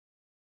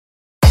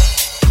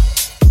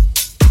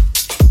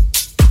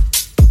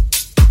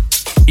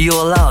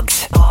You're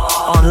logged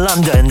on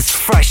London's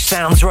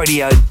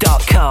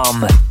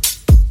freshsoundsradio.com.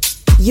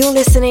 You're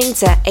listening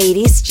to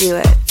 80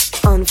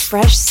 Stewart on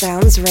Fresh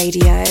Sounds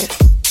Radio.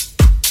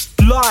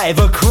 Live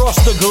across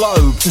the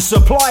globe,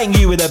 supplying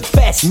you with the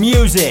best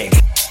music.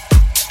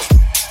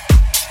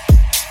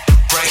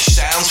 Fresh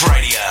Sounds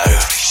Radio.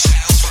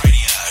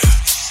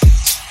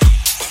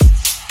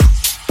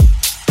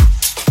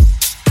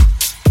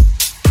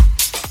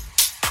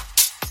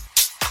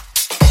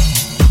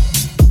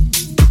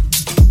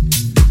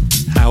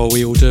 How are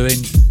we all doing?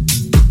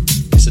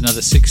 It's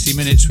another 60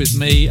 minutes with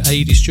me,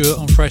 80 Stewart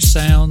on Fresh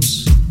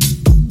Sounds.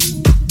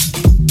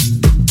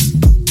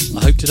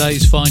 I hope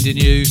today's finding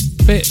you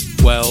fit,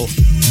 well,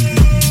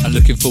 and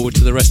looking forward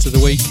to the rest of the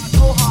week.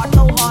 Go hard,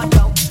 go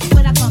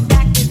when I come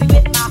back, busy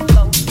with my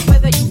flow.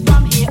 Whether you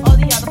from here or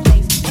the other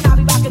place, and I'll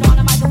be rocking on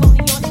a microphone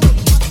in your stage.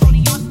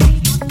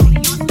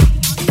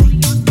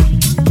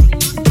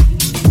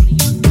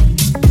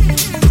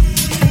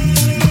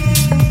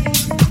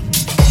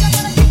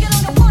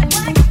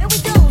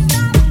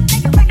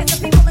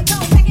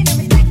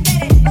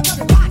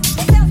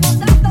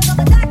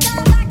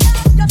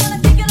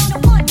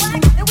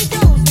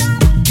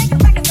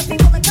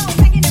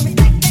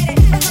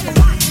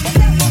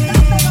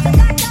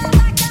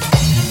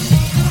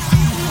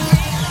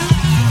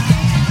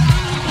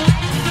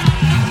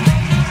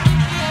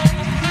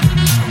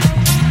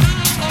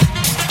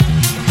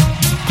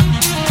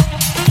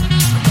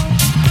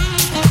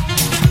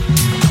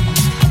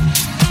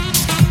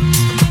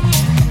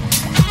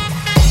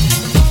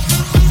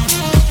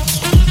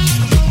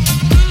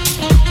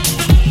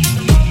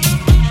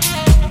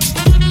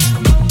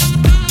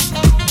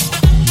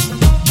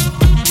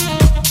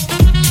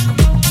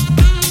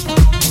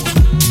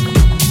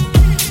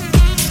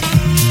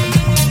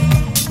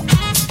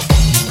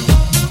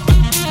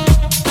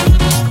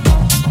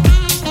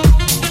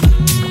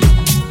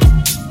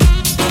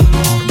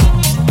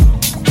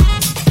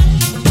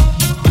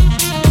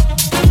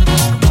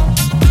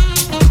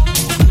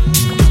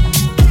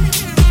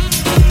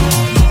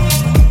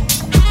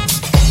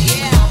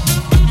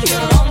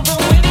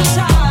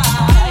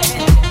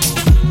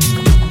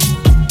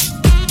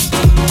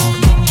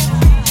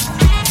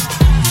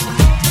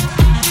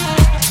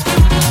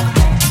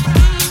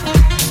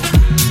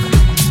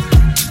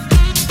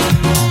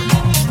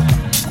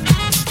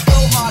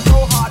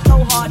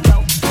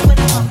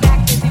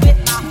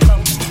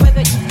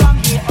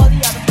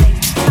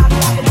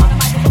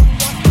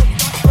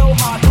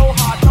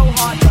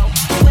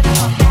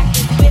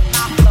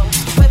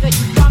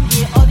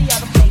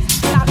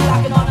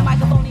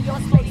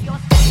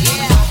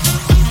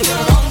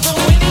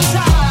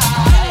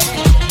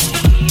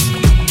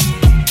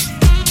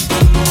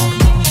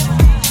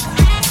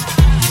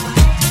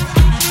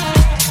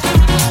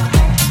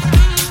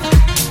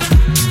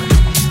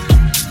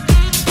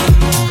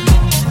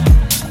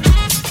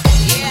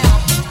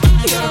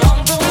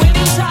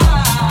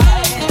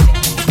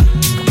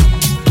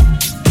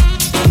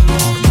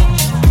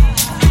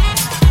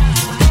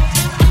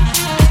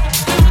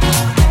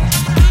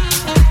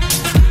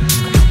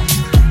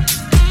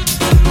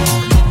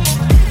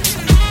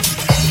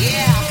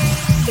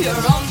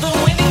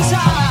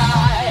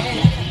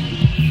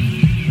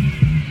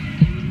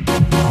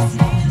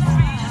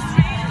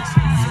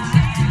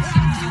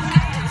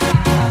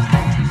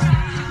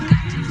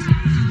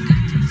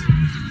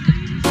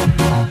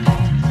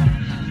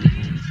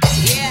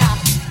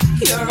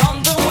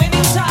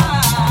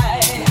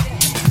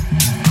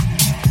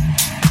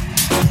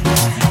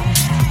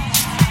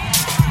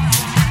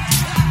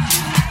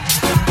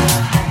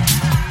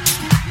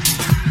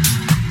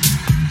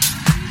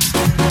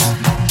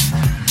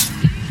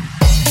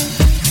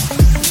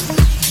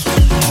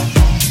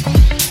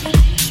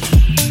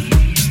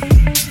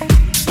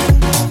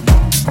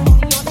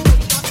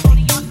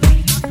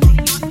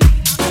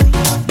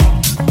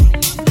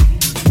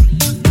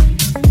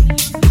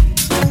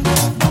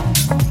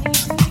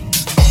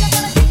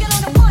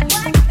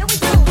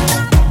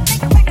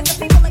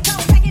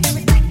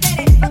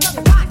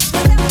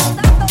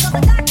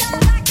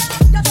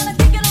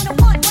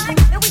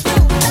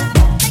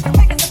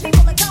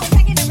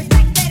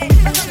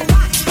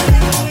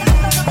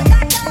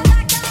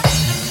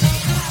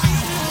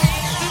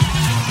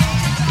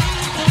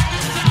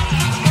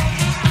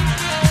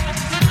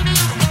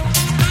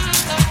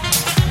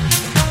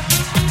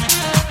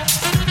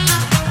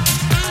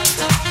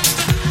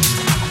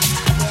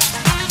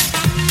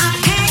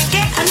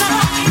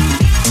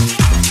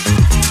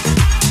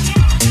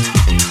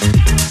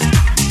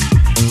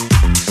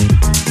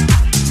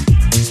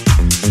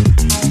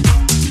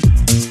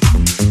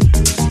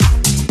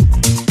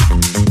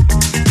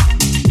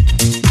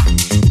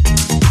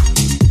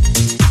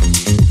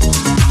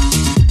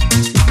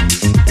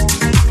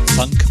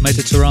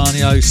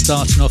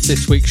 Starting off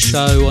this week's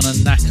show on a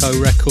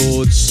Nako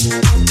Records,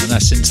 and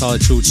that's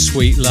entitled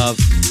Sweet Love,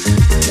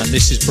 and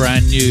this is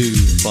brand new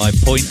by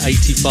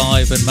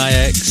 .85 and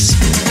Mayex,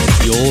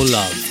 Your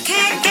Love.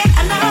 Can't get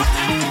enough.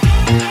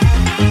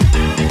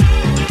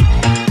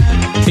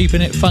 Keep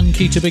Keeping it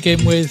funky to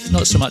begin with,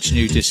 not so much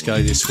new disco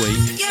this week.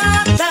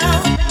 And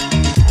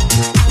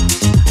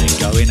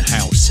going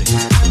housey.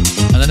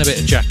 And then a bit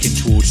of jacking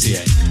towards the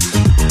end.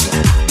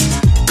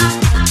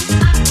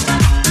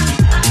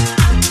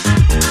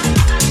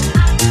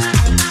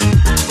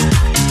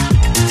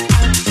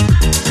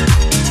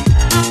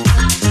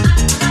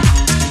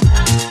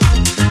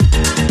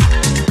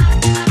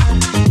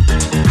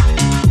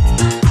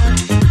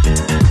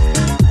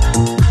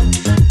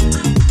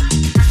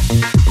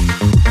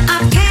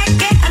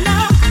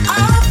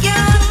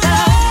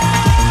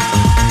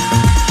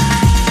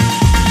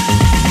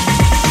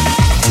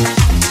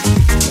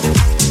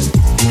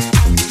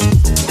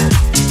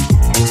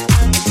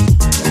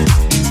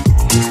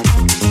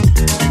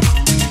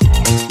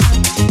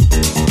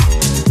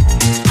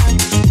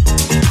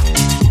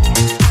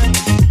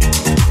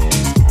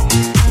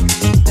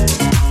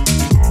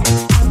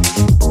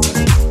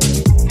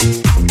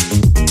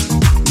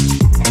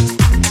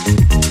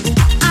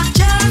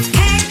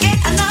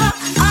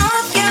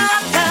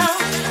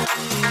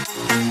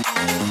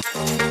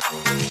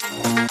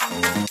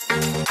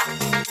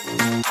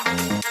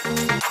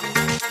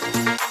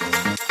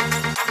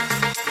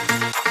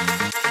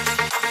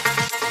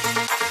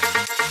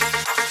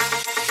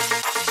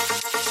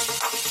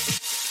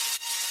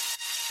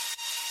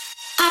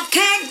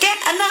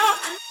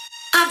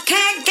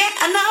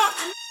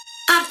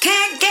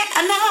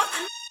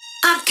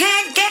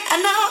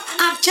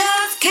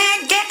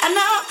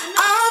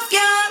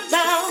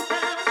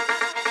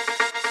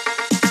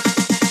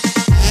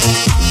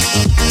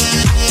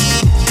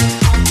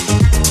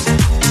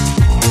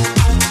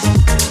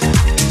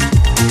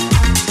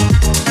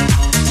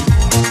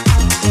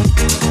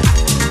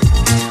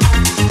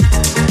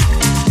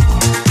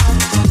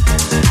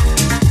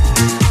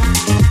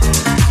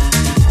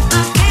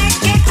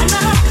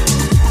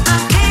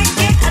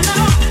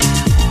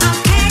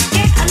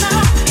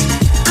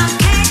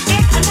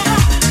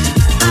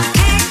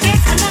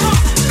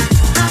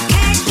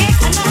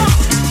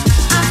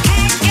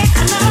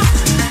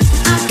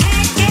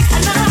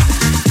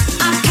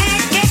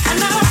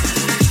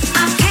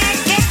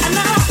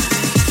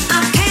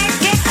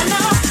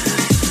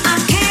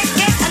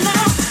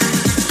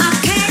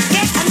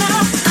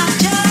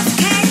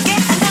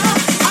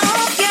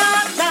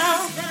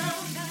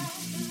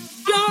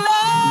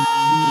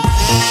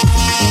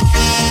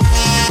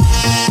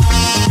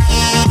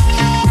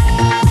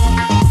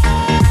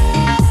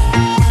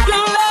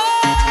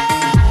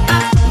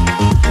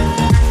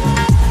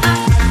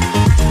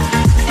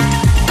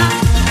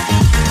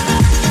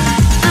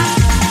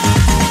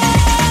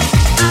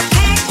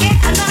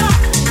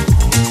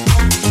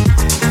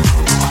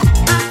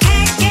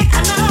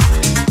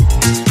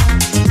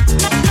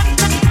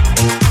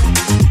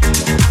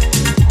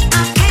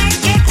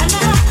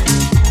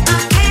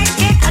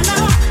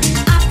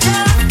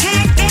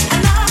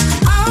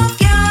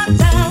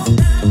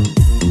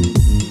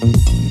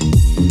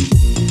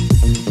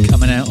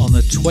 Coming out on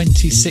the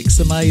 26th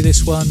of May,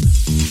 this one,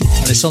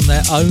 and it's on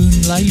their own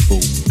label,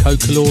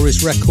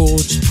 Coca-Loris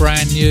Records,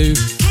 brand new,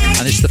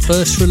 and it's the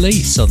first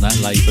release on that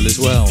label as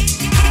well.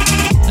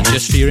 And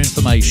just for your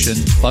information,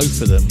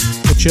 both of them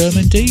are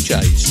German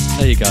DJs.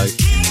 There you go.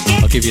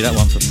 I'll give you that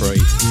one for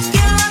free.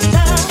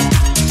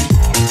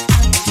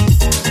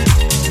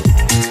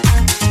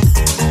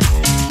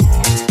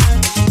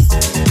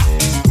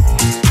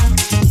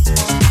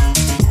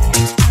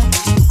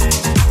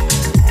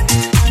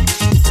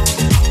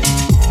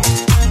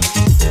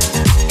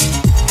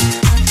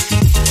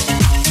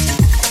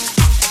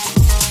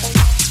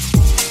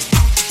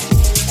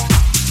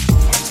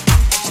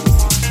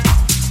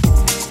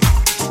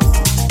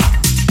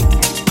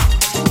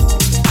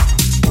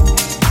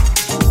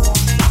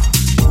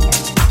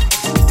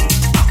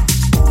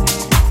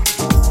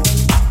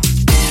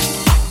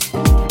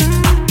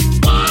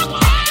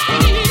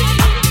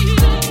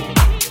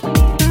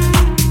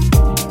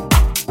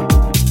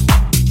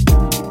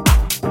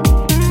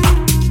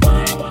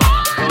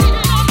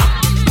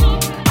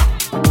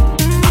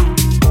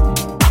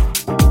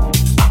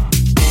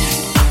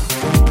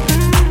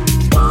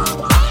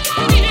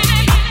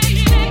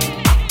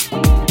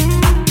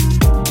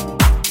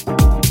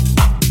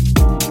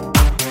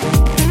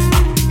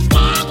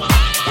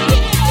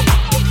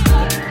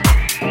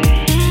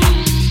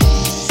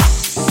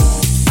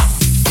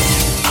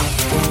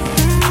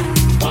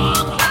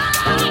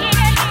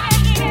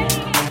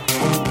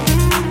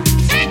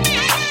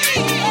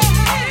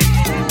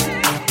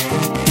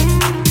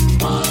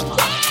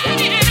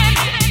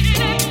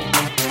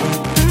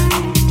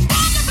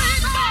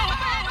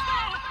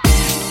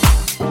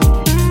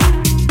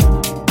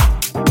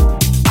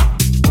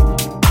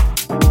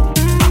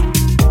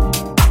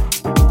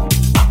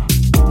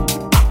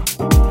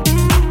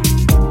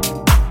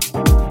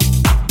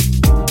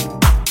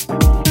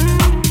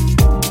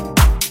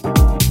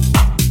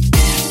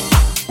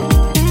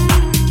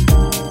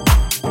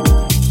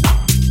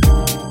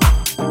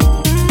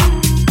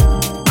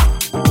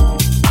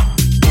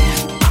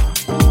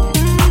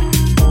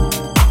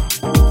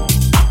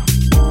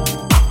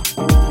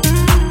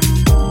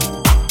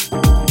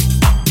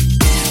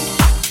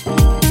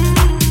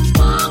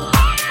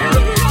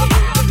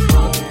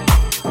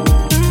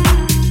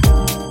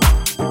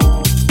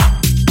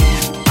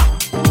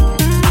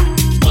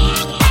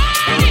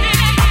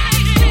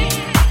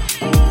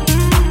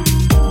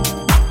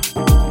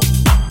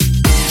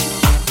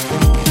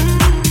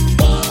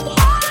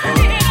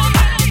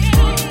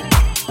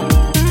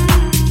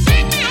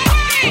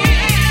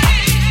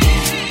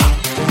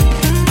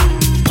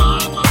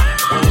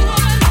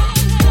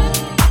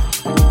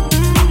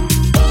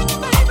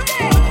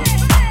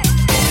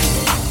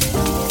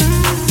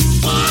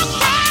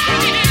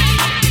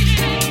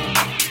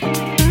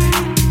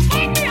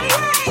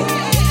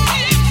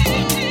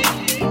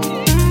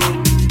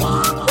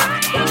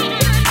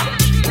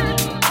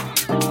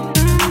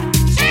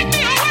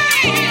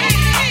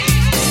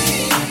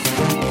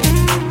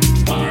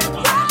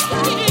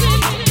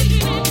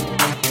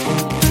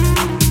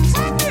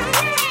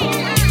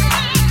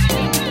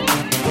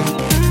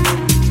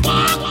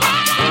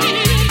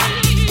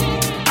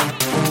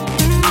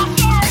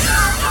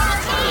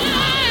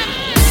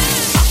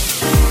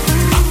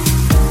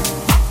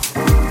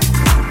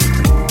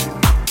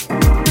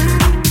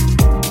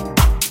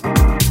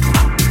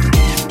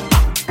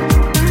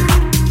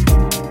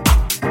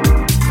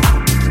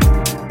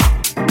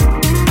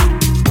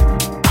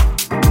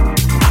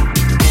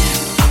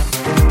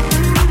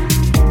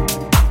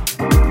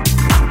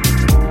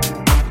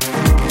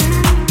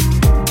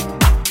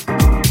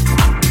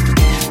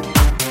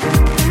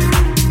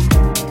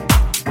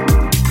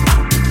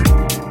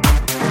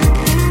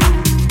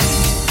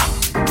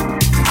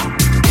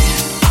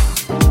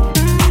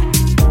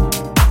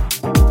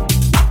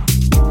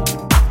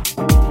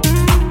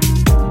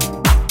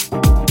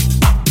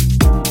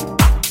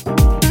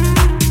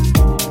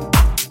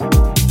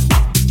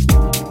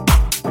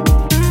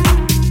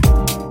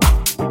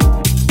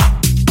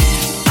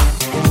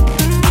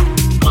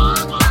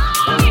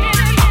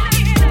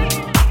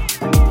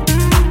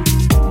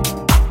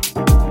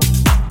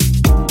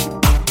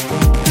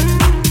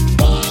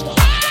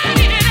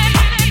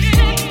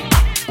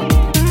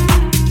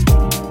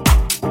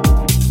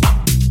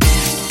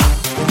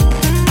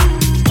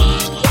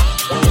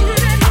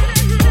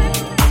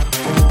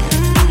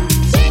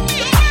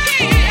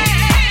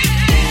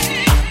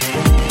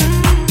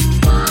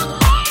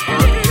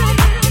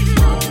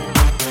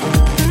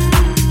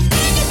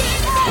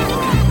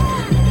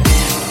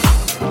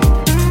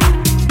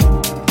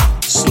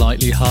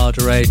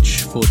 Outer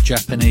Edge for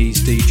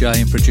Japanese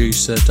DJ and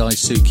producer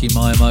Daisuke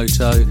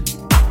Miyamoto.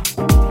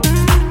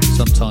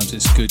 Sometimes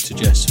it's good to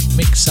just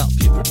mix up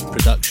your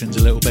productions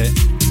a little bit.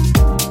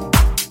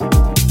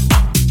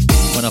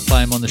 When I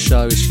play them on the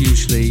show, it's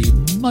usually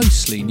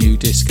mostly new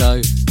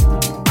disco.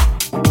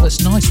 But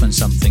it's nice when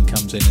something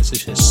comes in, it's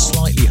just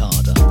slightly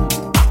harder.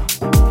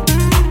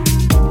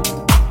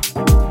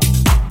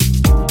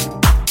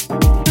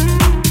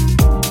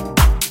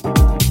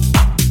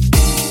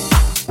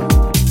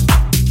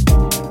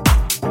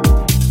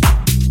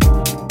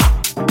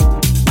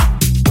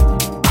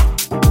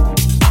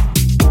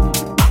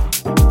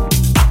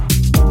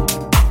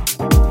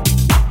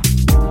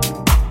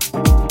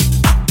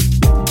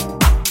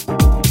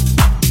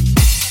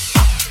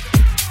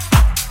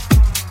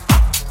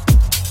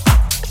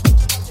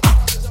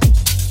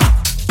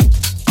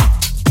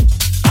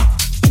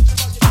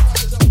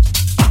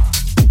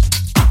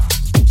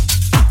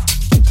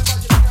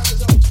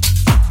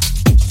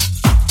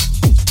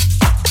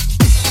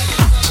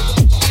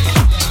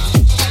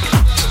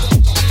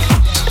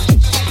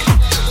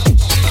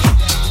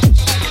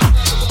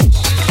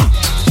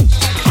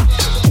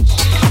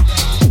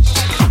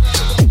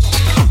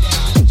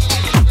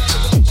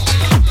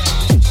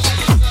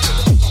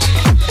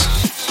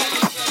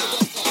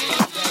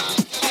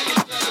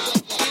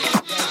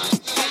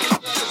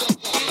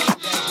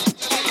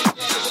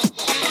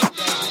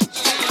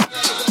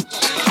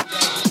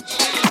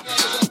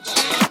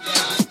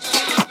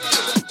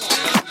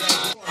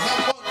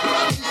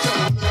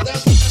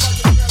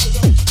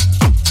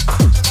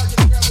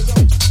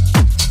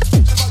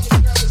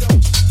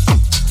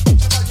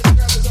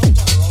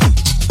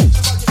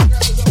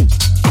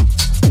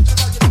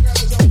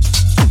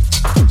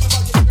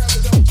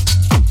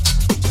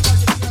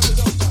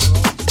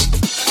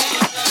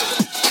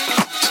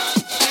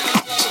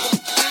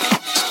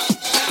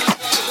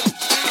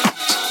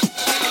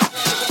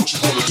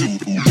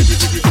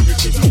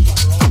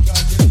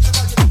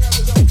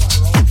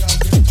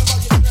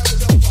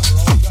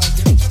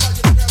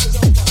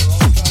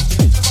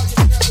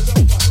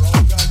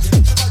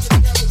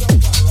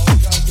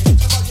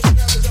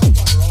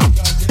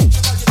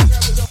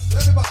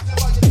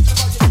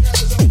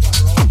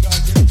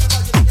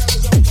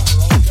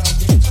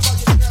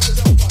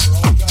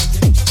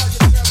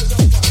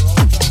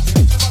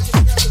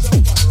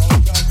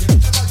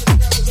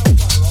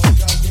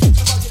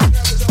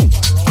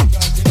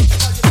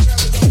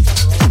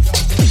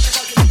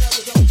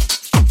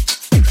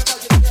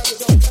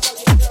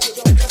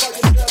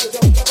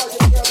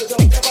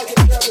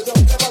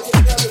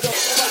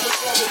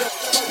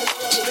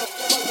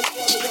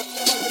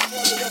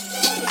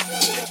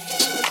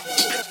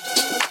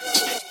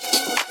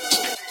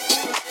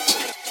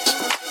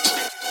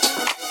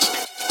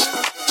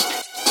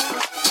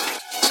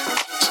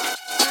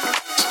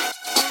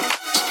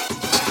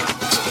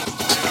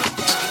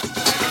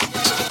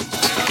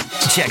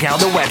 Check out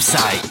the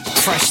website,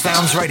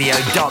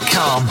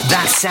 freshsoundsradio.com.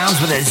 That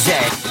sounds with a Z.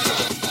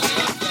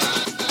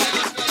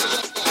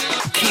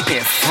 Keep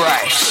it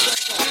fresh.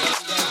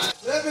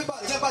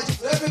 Everybody.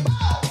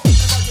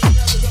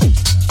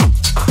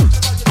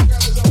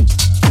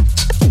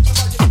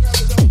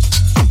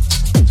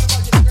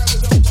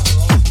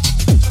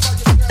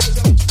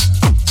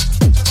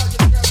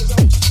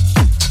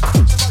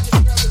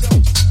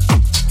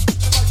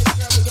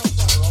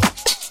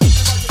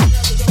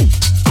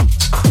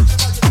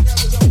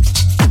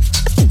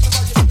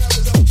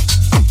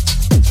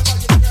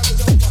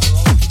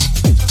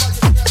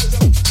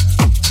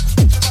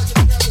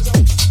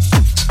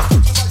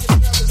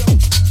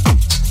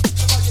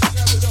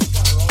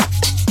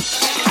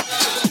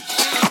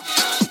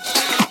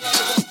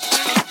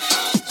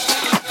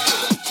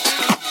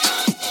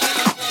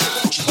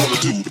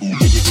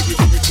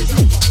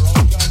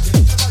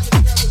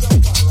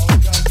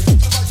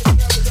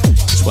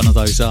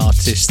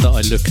 Artists that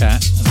I look at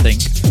and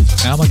think,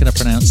 how am I going to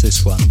pronounce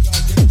this one?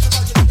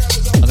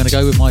 I'm going to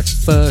go with my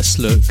first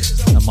look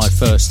and my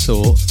first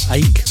thought.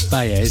 Ake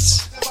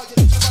Baez.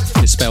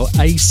 It's spelled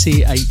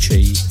Ache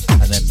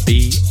and then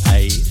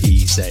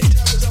Baez.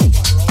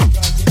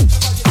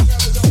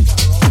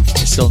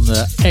 It's on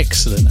the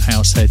excellent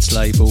Househeads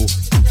label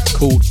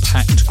called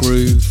Packed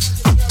Groove.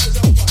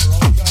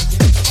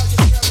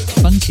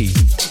 Funky.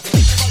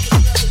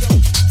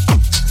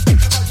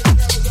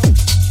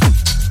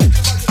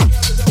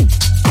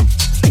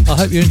 I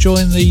hope you're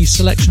enjoying the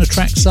selection of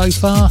tracks so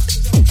far.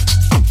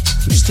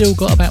 We've still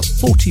got about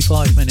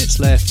 45 minutes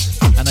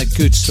left and a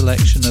good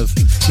selection of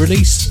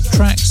release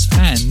tracks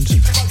and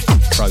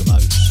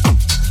promos.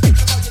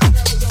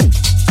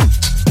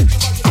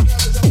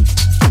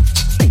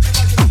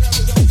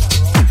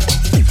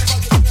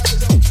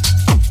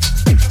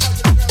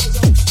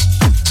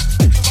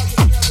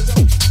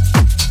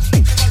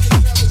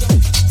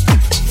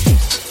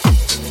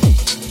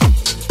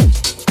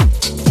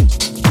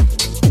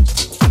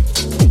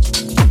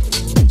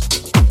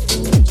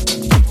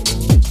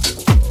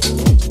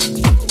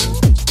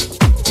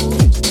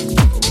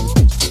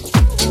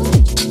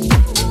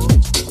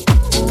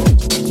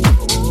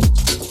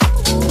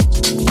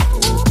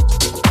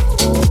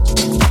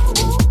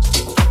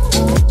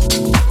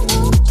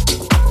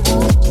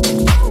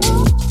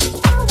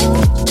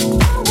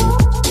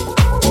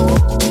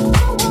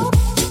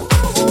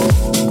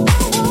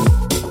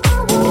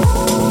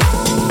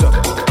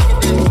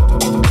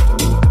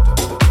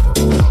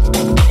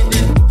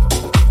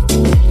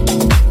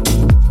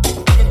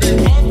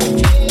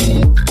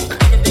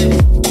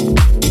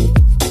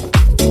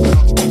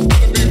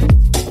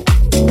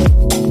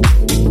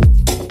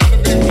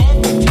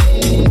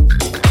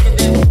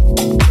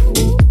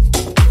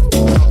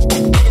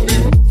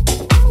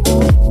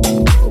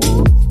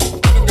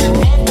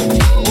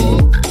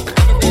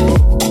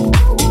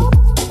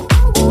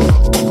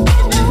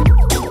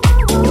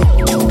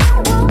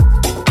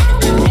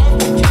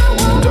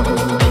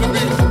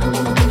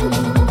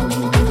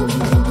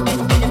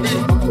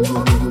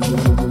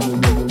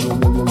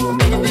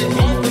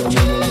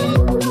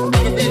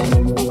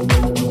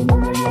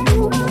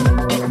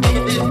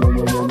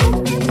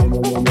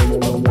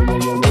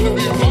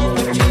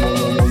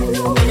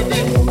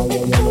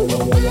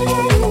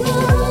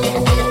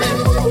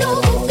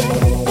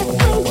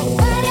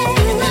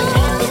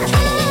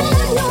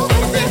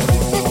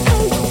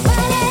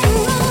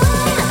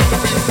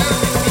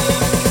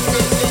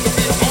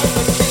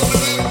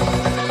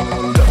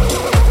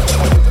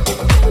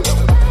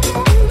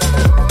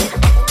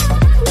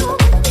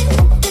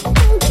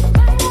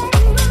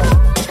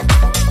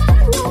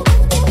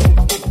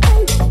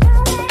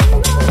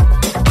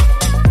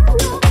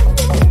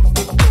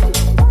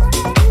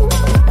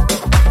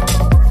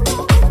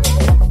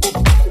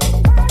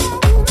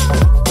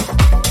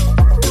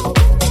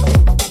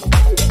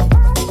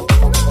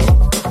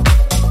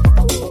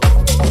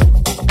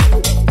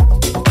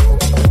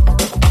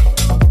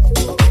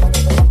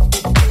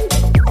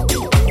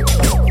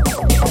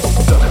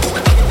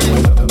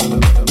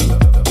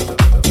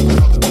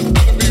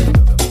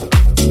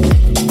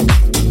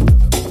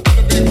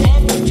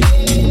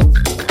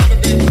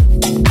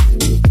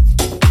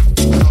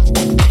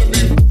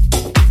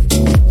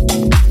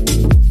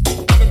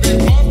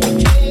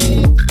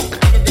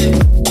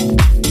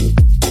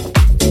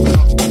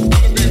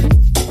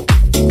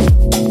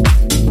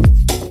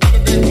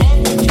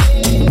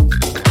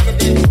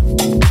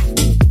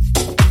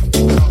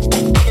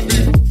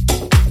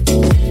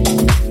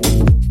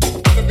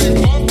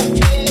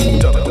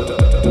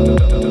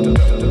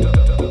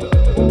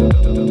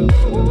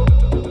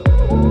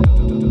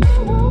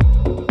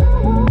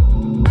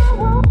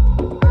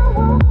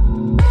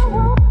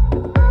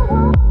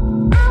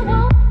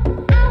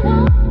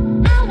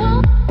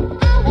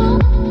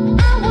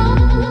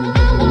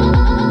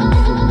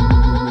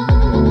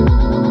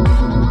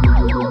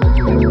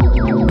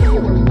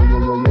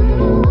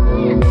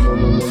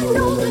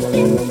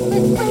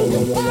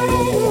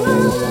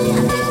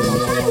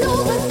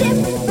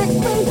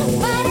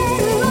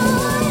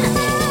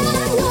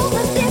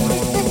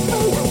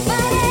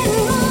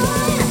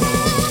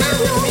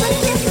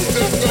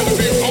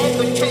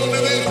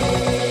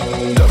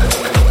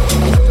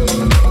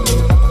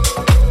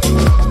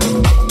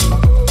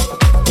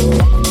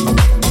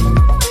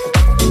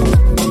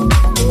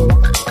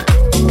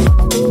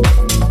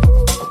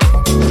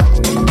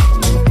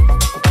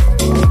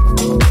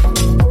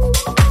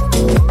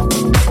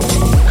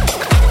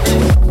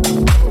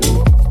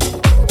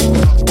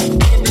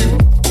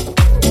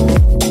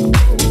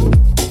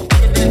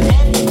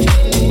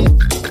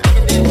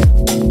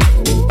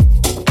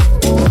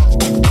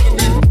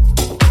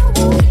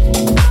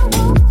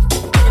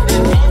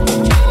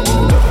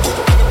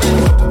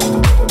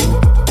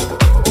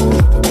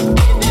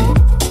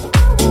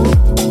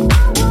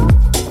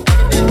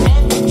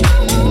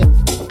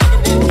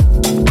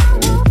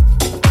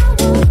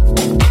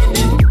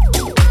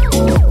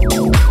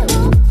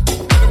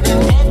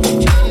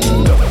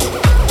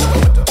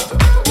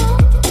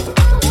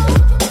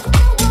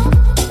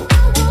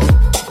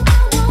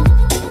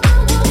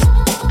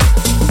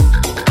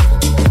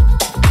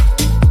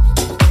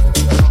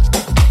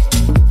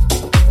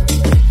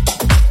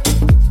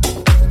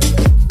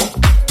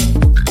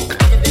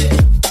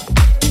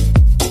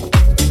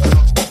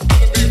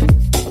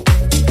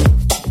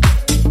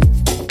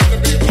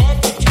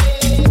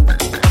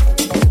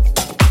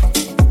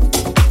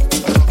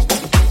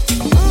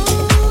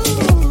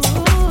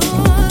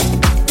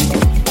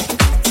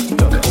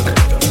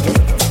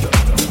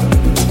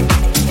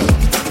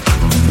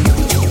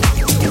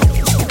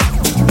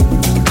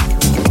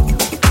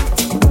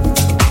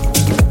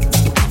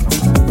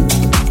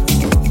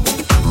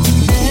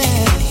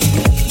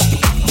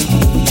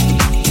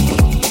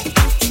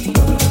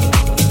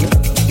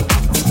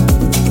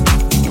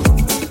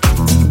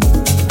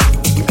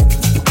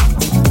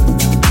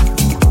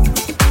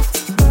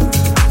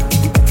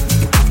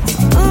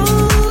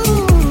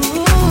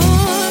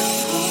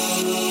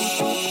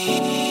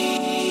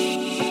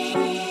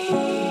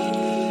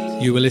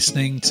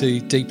 listening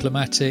to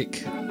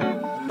Diplomatic,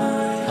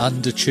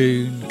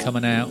 Undertune,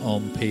 coming out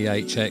on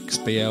PHX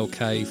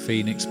BLK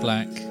Phoenix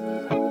Black.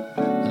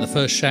 And the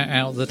first shout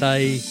out of the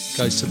day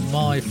goes to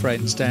my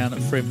friends down at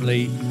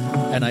Frimley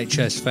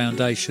NHS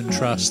Foundation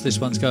Trust. This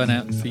one's going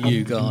out for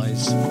you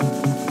guys.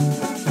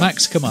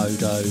 Max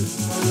Komodo.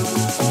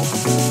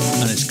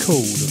 And it's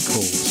called, of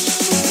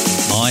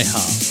course, My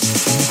Heart.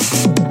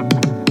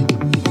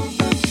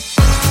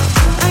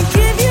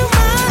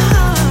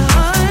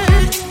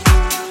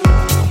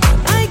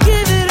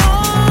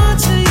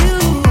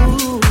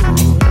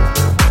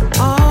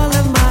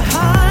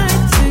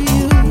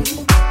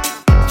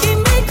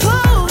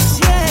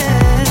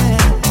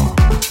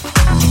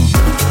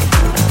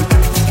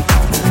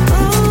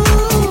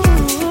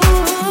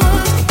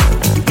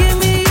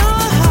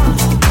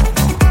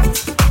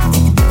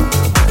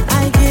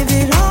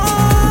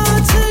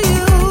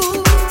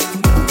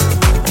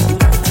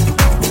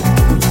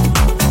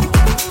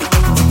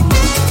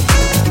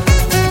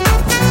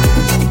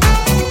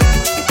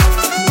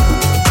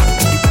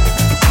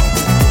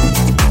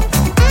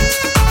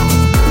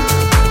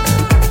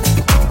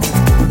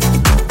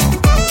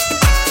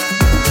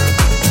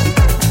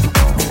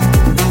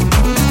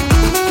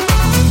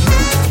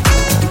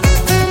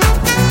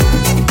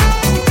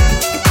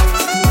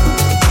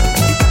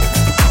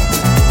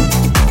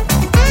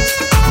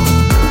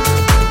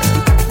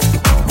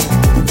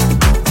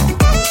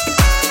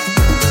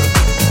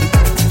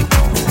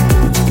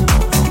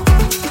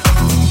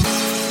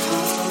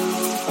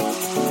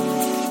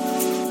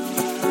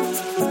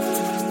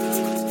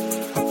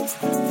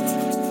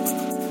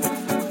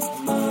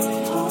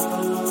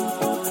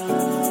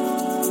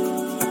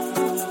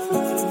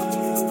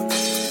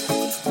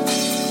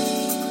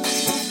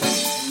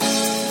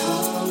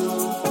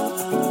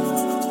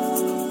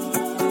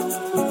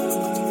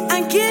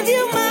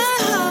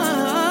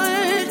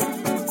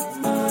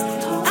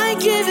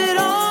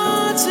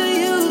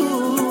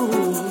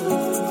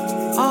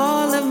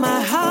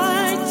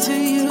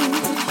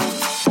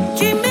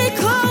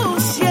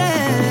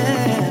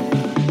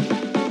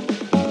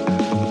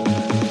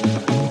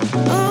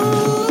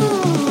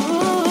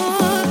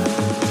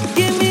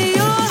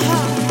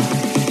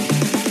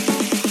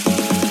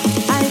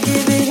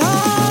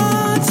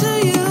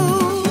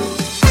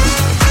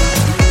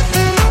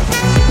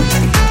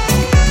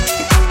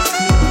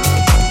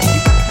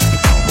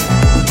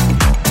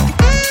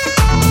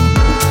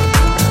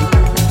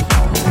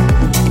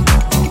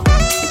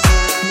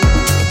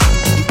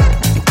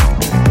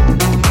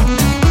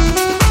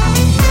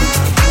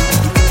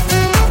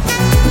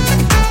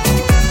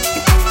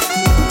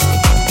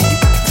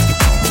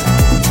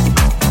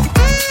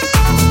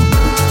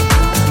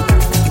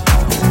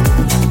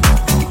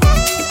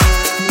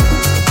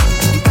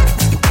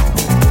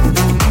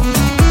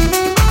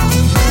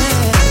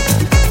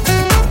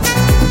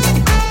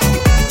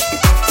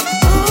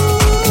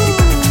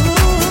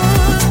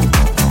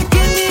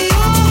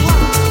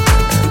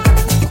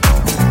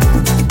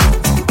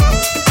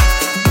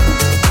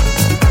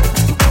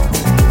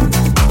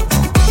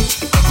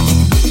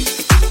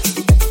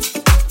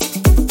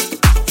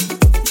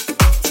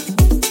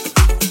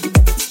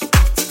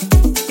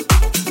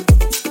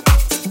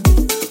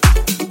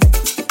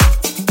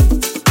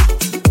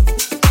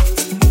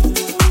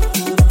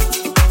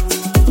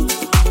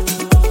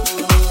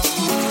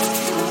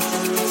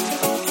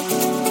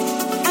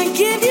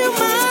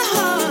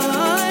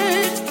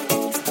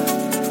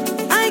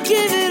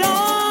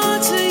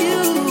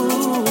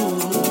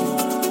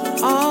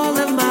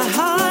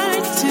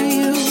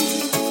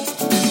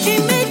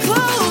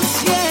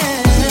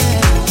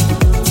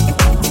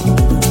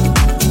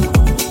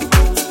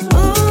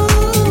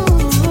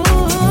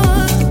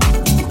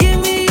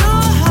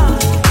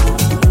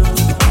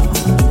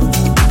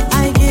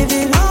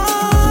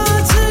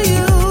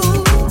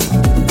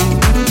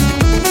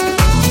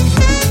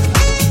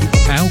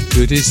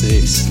 Is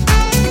this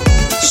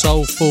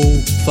soulful,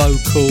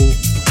 vocal,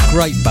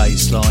 great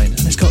bass line,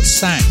 and it's got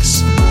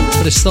sax,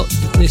 but it's not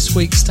this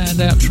week's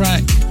standout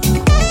track.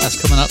 That's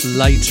coming up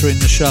later in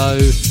the show,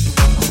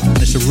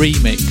 and it's a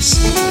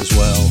remix as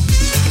well.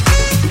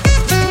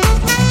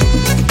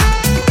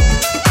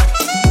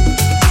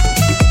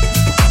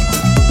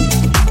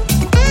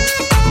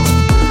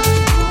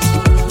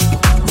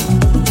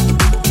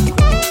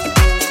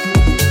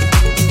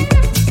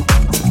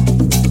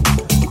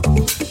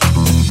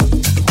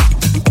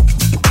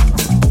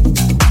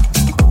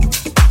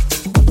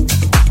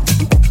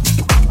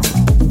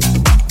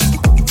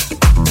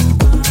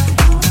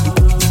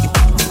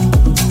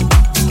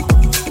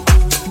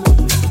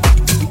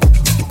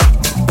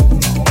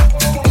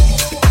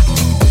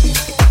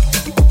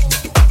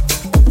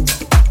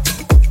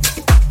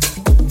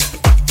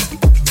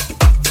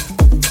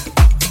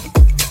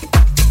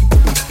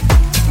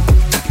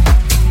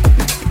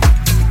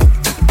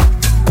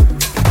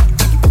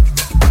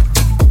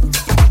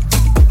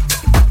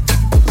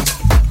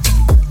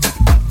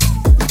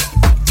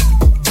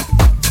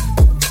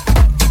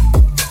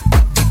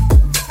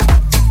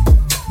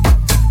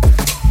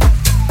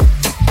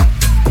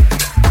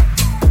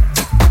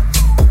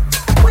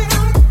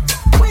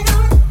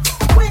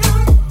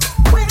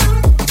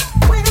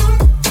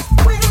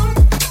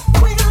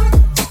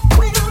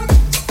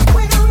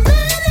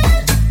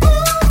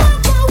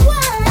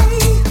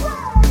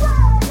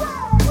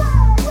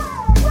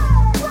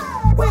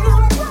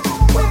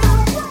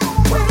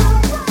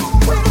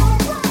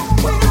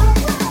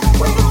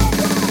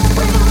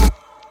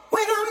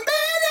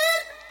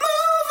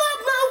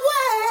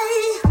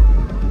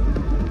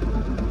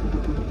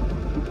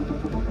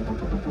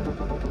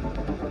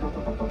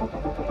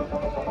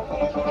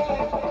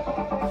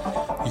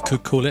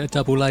 could call it a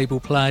double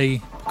label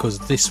play because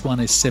this one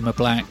is Simmer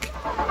Black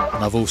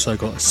and I've also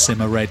got a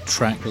Simmer Red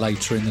track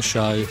later in the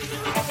show.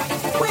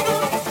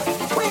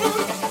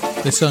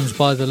 This one's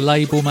by the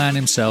label man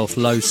himself,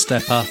 Low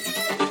Stepper.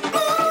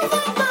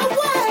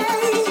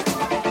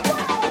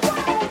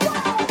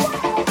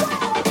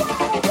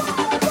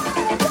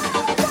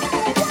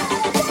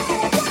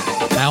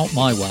 Out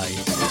My Way.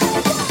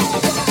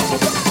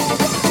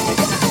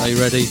 Are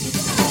you ready?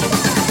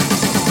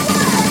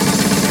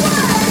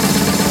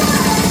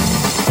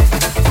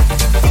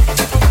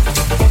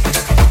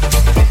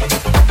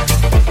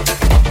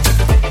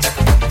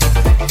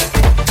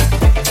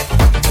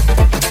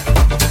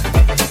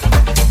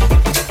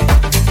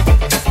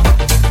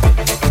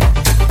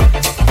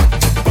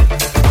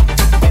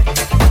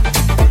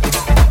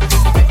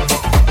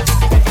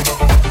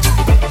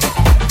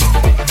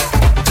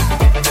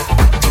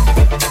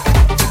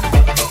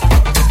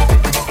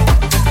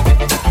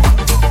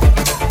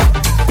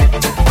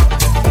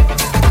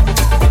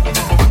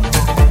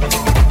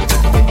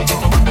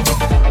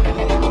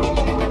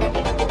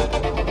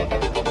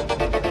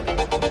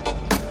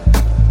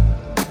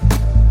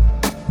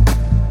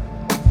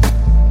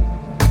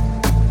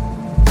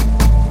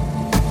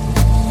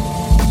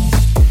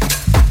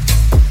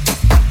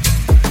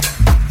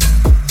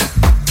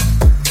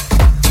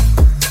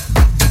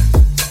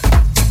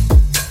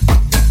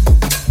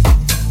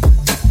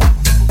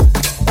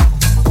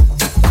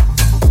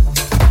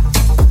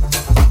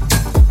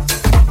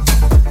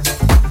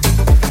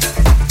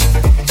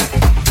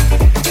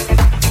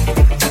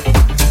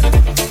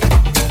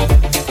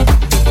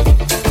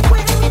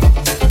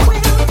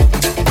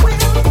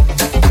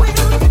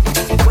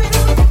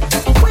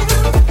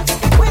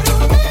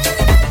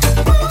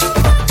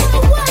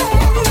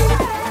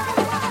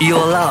 You're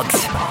locked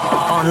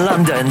on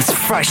London's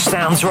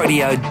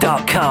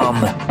FreshSoundsRadio.com.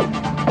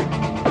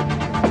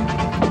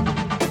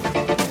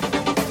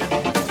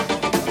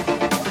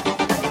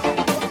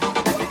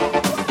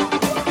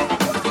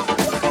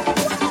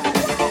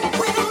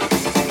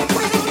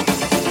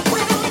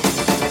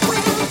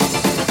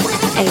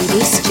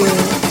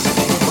 Stewart.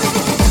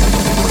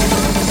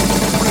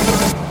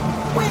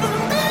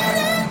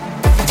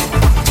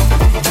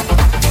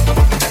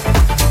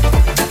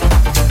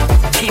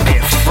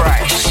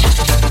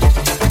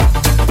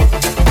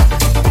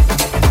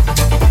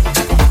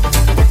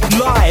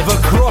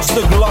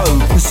 The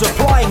globe,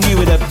 supplying you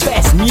with the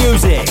best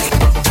music.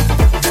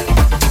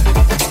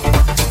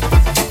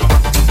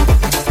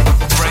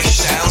 Fresh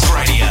Sounds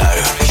Radio.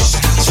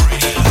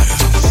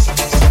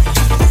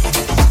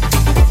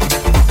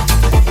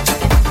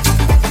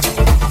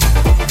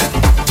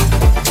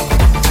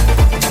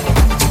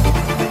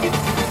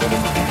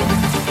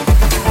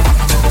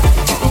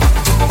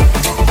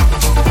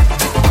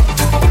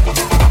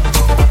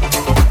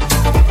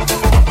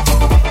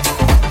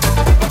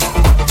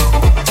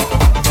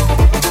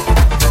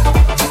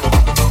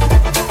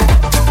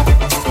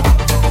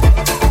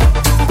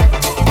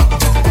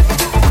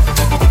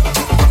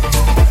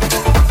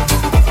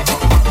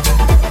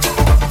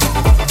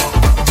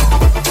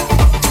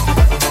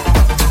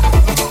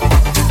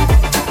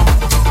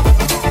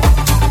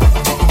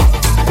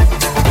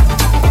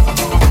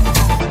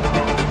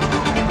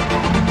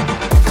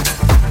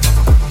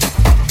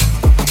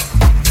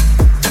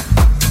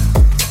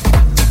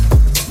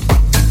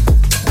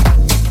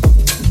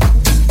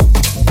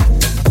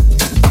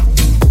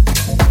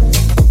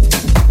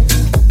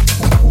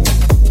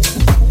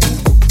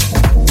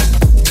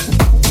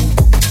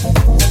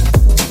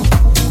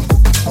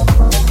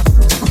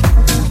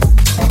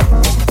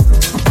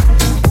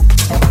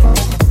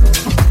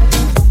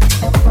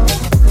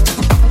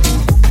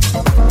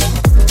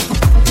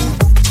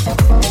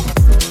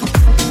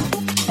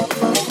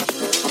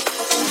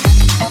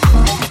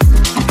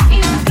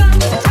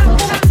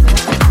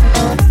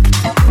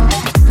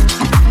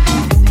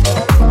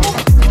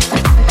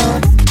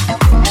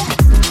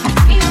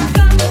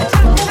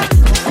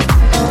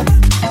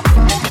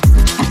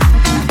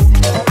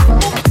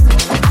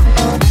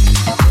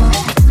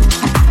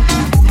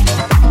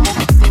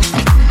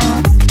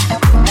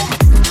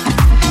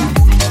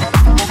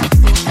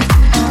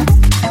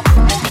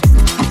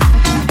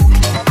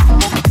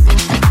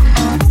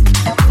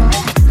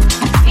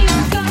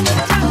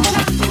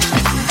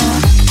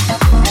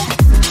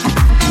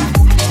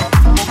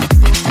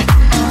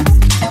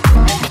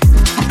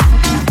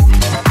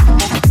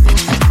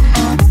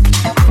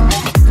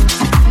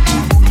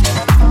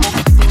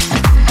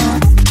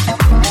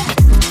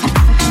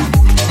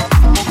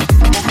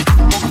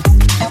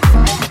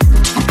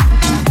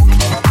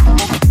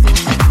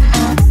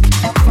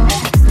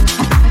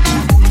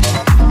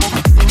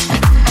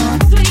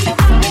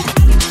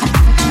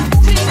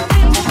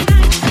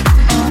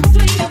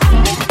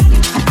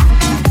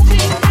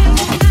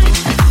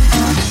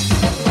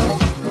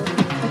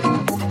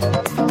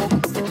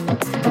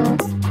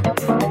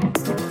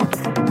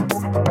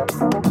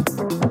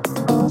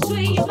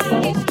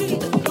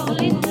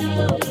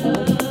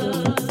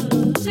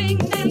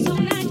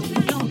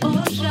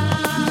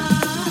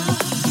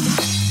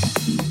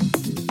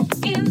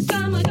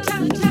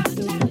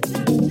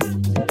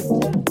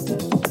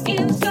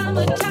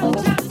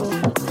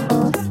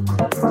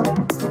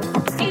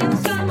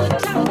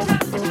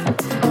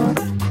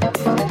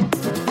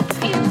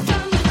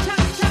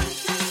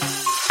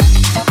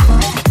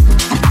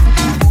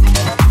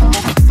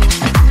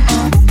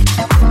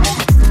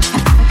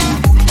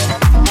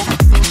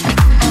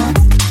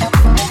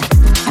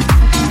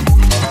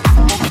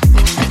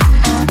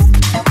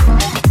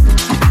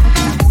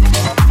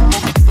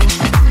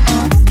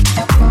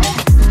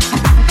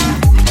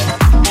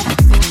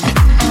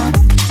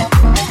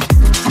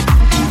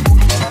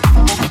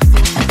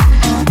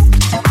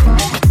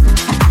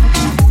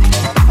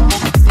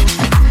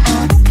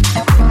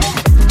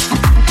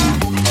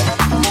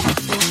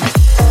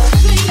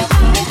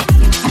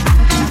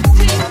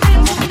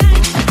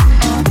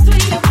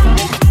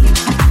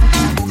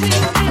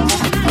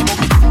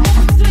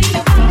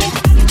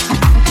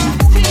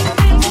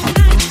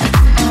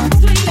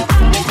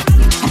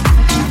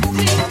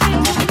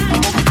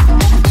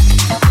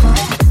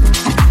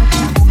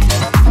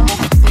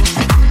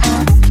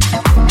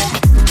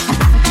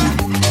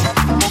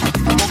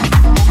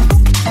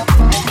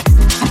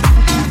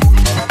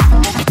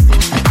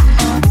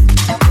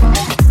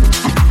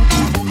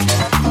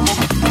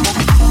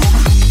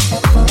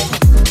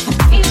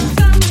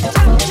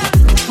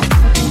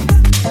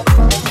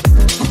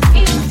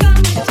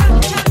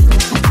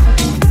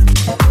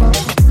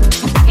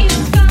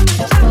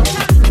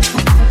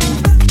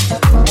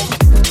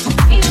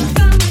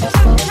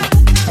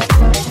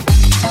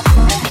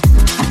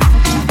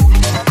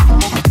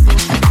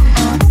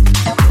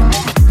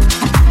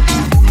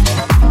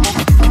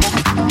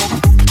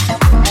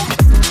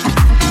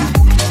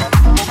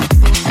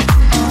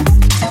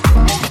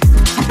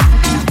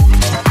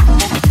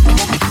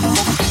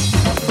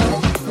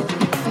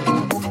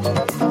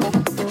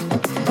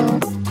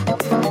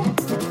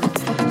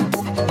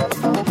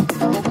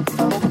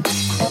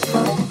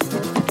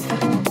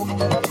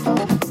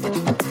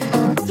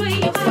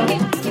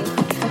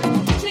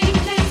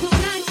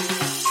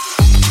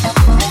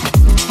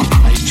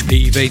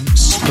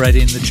 Vince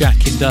spreading the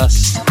jacking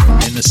dust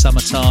in the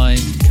summertime,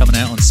 coming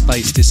out on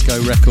Space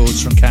Disco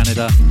Records from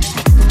Canada.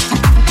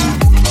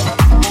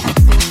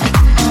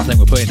 I think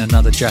we're putting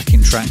another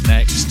jacking track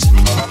next.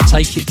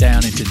 Take it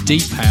down into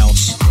deep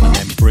house and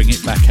then bring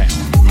it back out.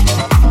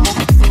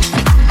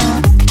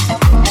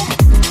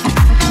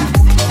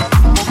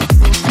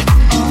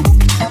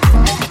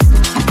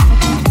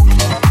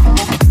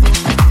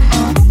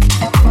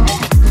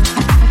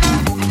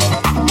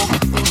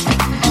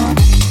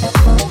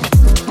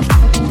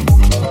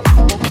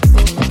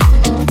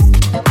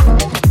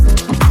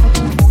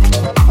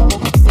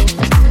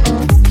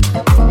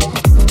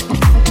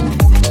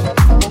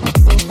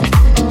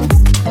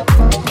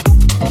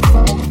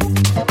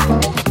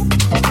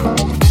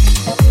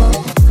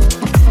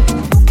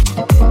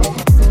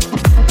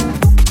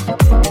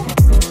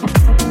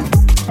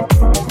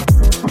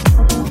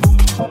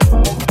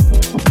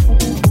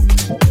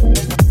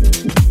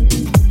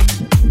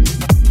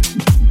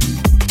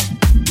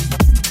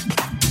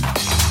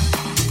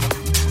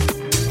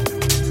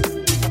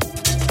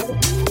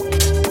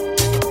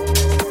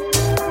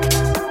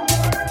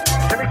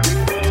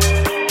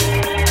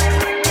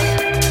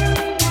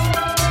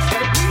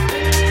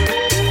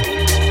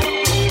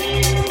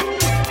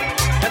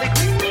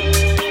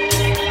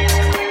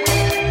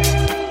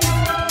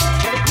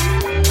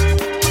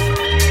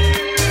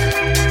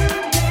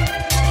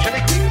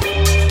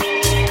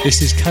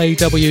 This is here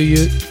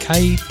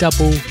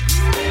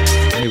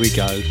we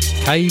go,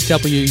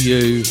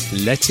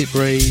 KWU, Let It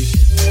Breathe.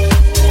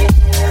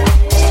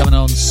 It's coming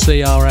on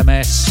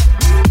CRMS.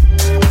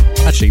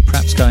 Actually,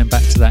 perhaps going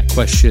back to that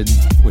question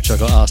which I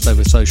got asked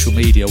over social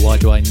media, why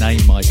do I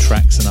name my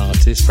tracks and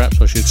artists?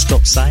 Perhaps I should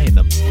stop saying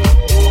them.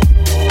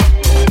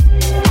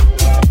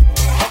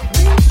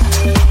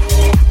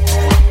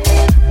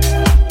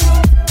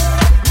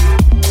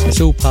 It's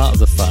all part of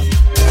the fun.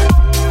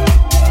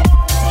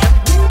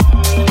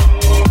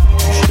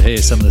 Hear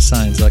some of the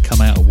sounds I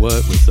come out of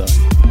work with though.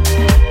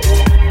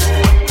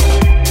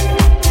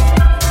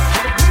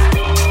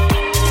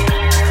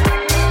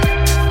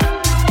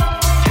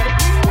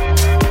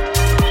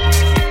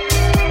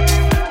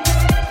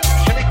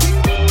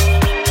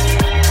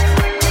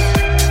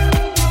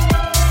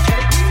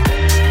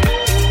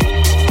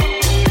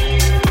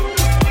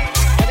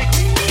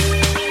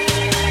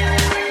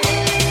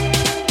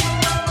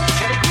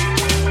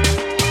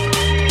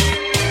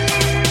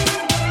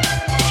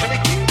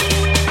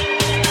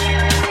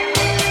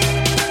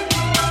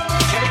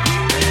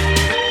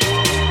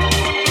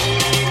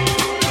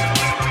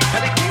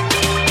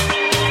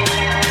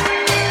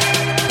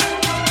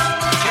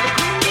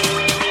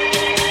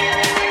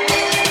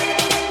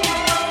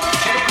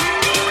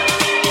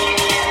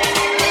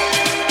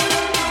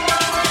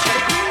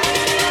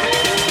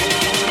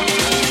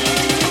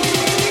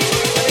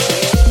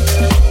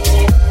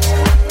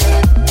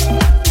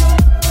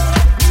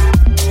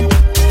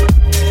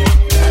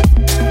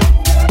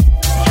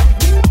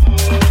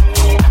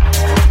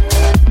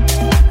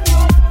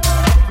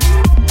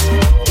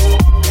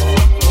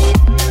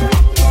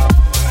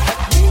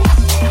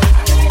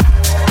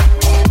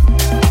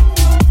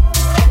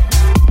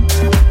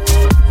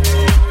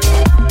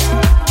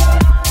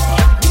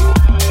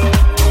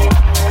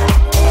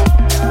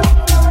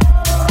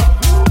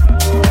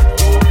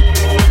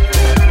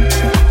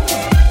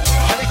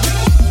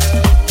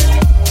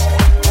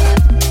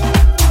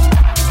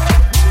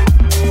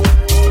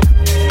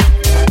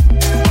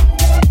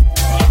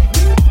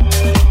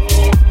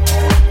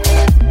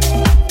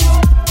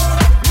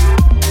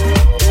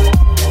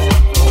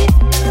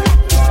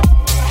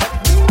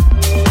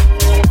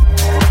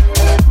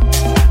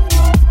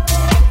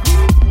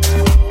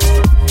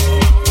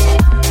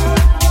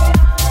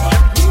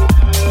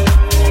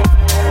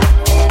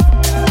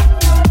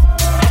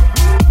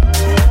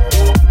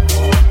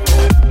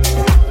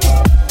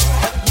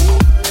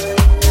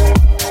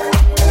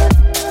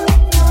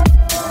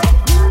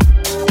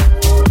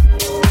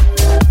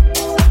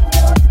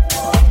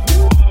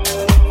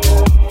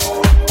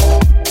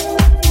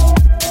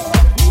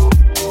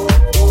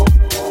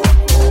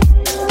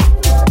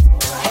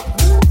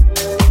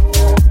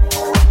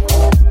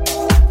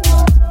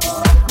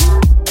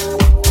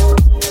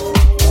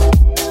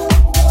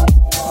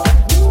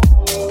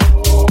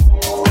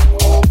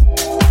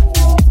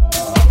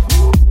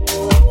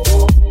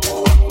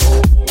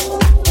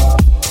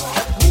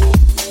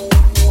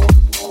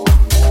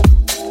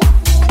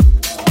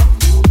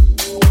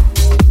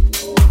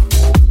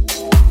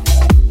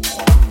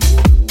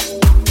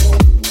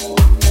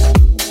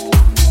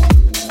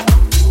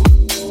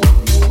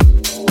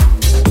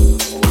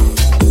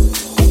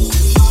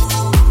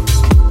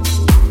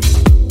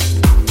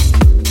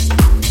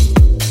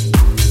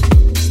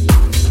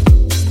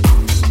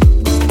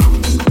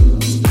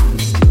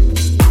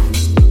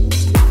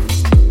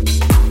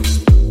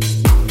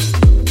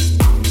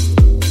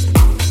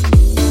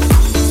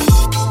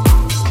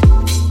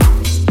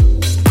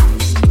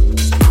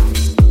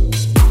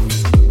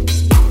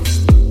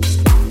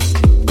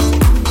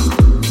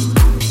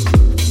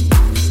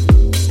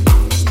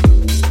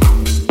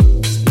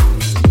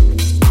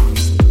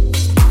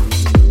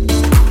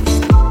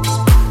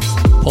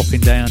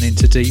 settling down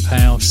into deep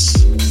house.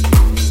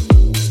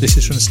 This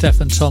is from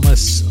Stefan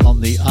Thomas on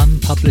the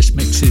Unpublished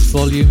Mixes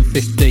Volume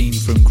 15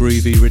 from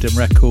Groovy Rhythm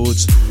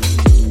Records.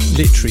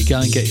 Literally go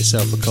and get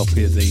yourself a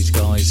copy of these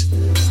guys.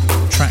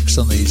 Tracks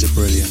on these are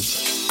brilliant.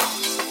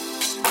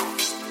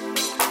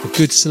 A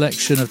good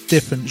selection of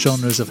different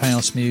genres of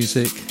house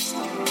music.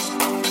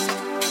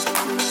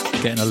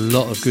 Getting a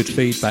lot of good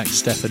feedback,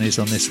 Stefan is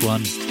on this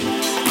one.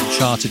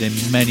 Charted in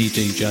many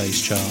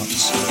DJs'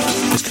 charts.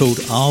 It's called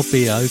I'll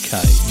Be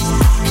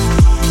Okay.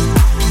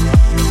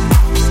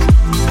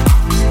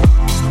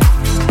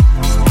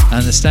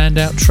 And the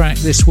standout track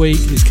this week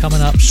is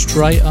coming up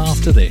straight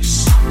after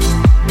this.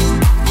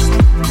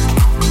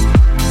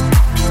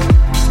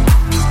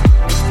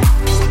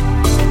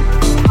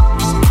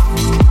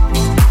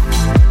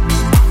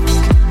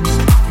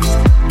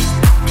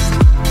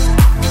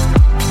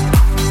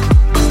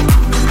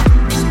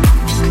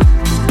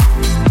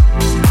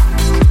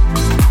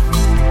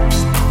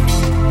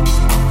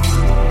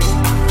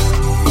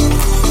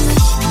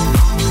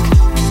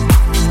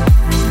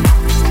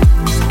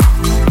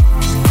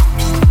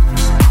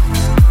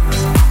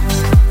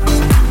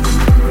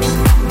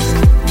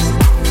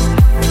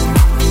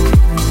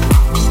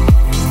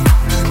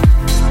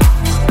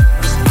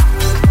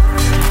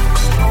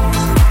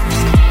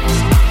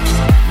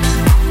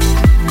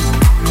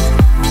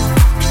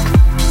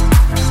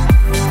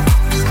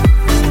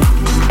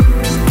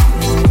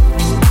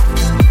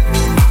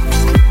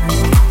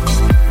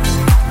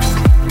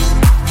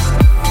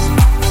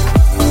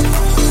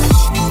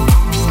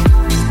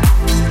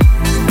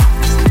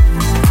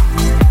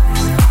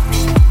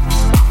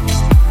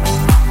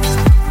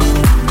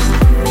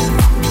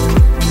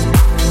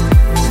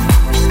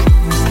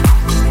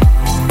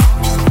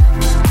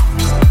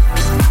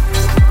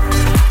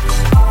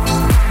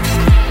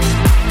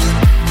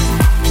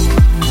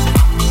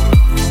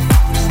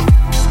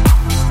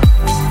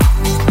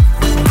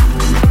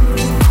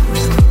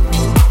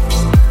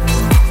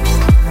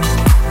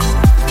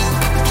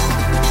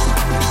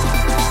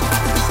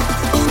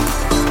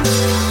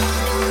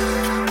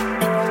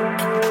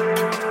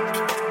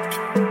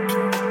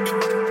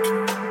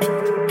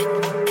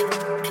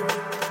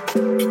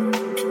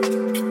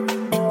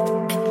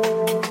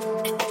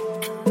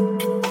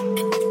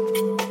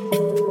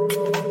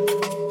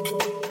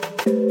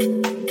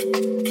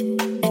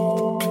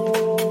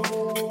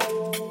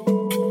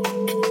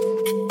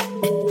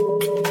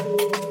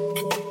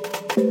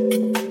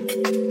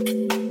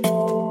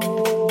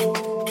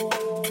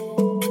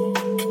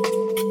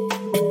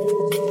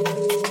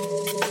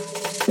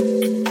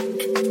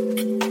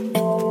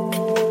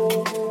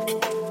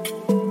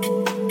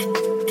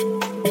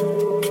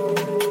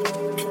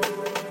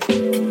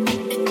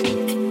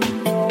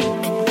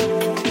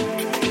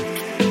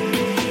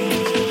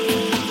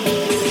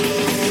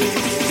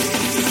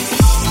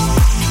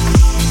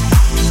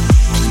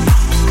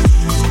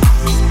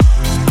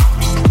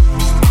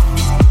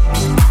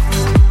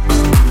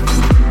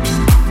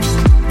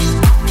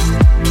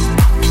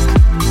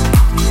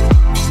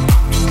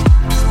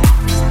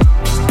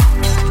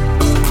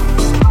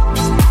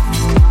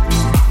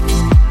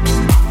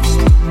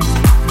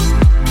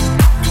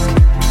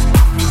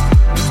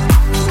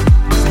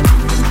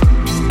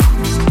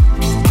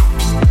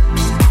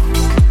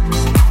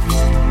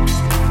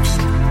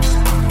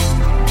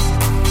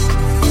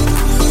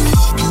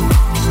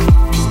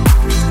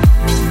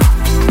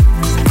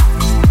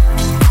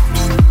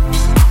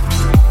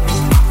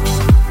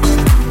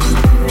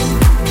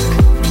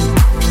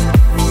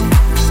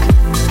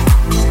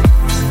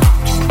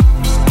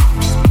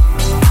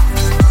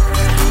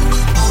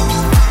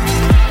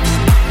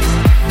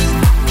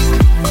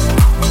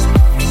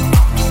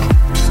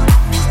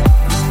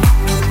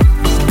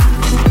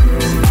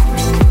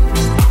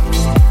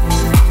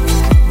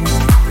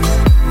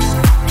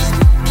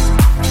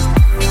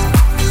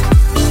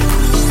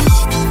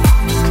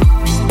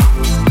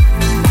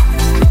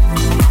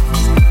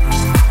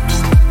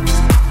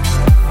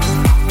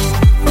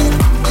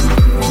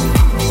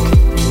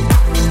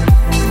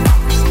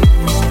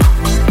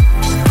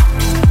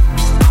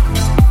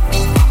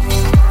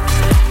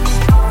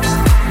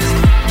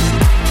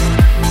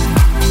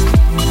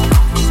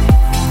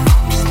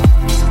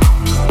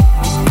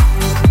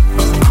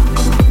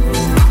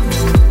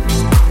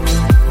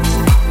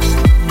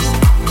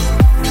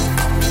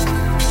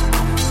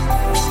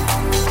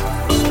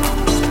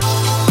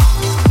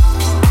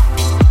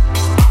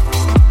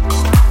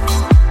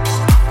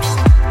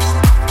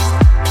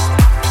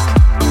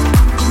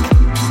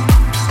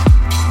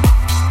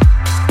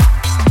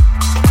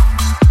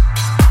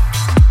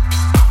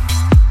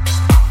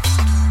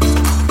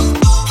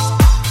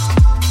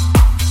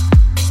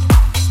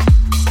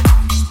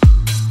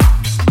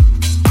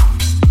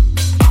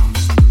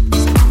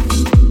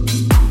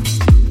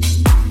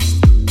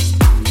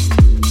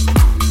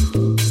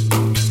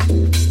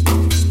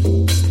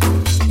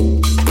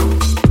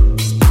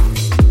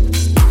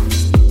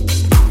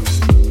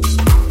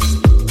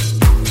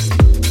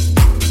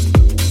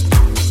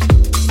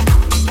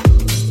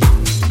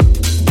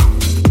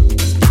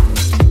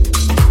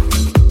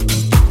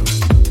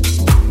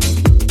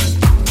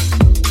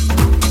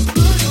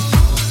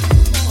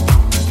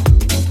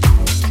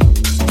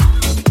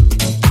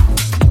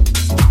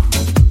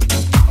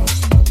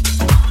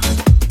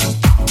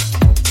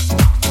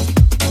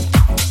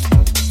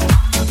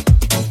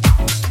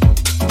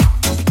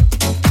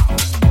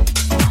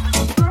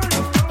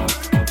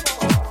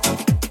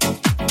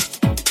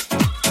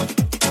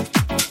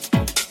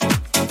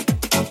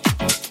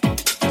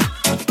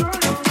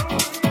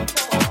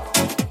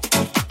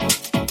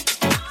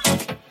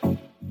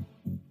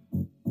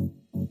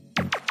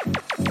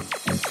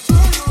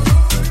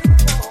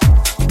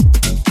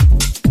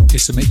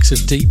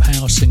 mix of deep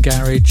house and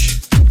garage.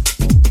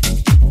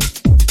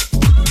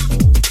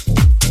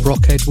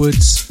 Brock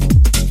Edwards,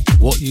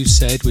 What You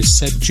Said with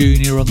Seb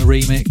Jr. on the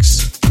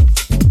remix.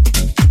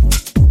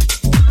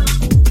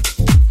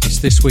 It's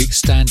this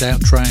week's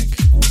standout track,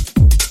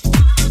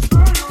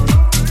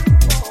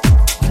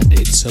 and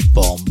it's a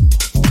bomb.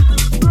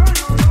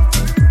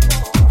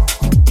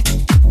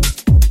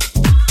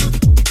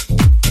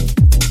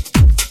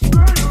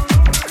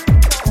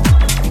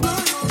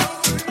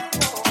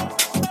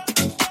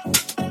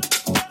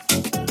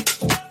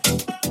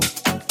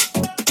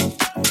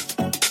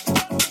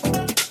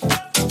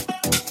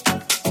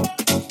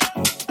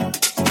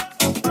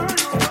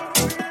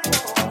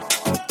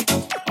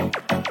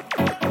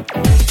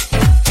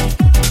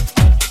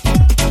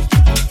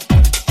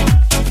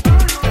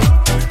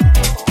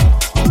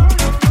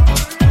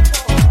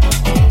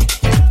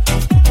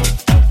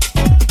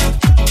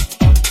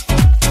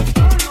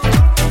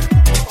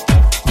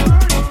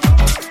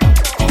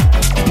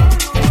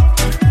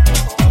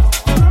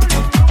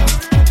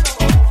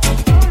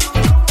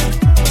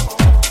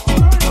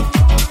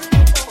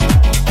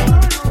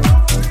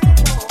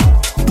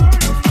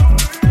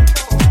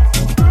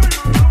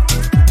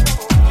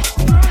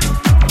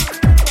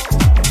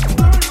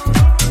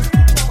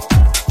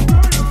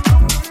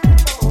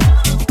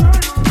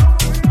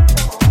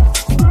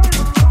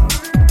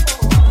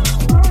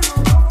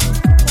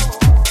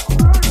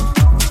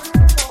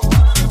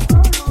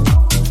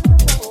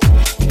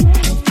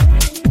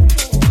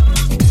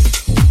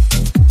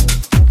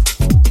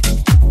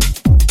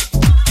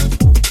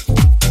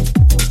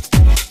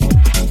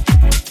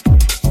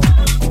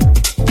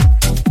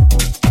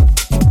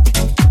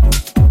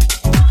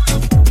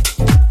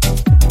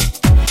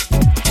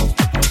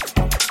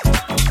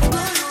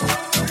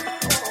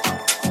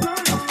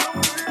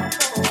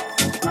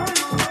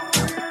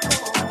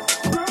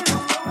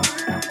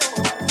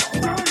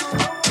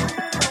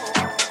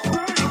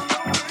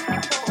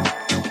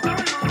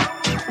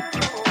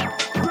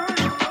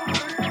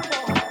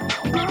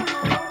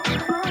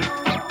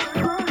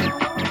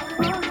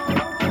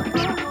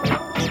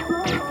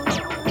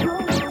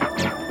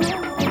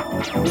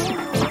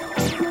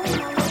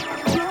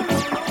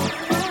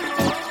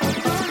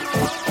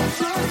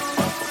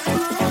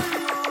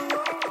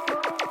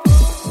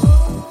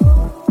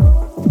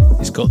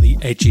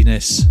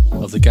 Edginess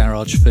of the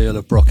garage feel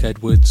of Brock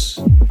Edwards,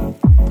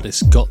 but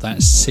it's got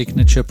that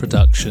signature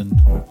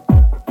production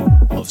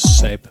of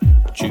Seb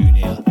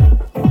Jr.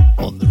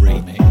 on the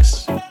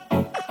remix.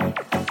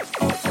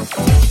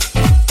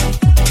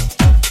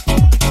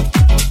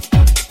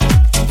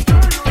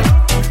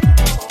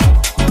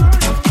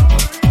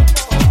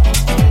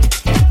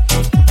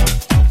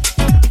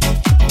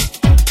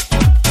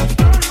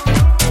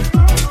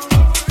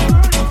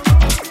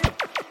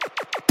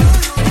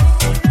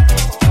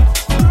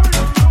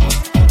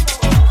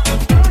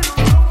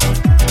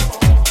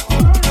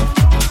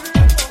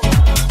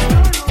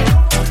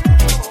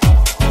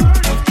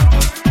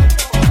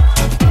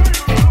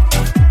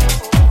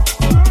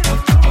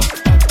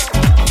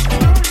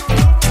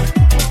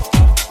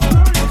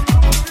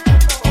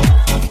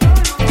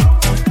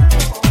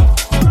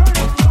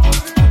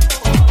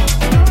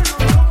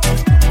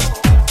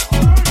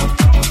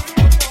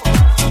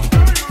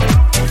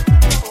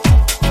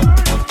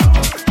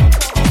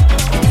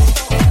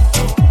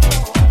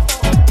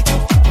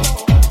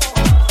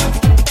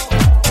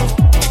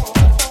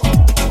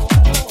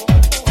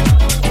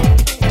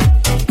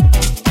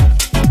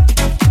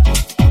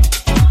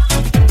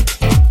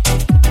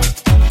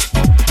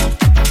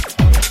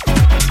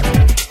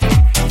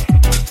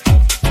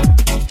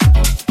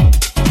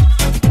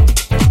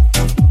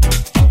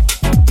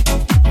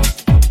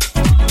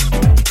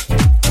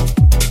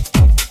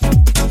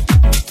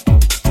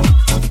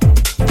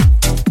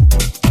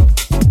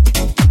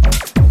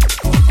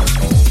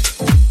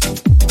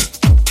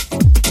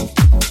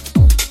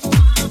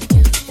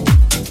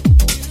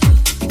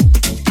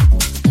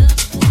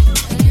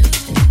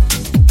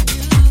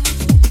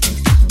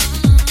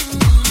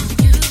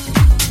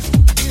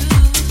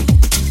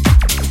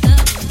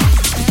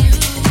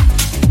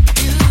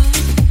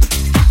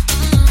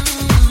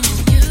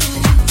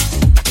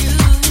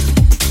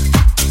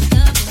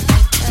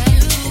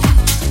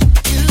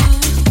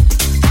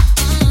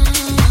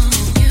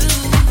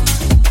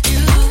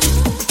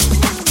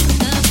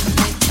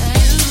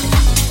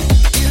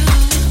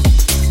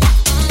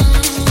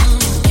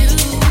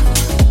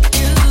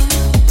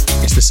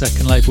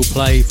 Second label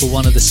play for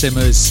one of the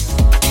Simmers,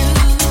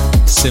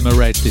 Simmer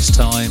Red this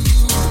time.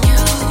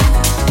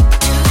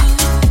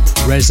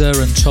 Reza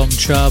and Tom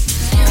Chubb,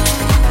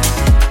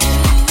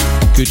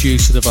 good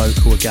use of the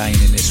vocal again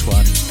in this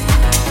one.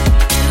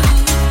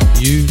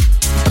 You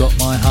Got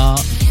My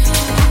Heart.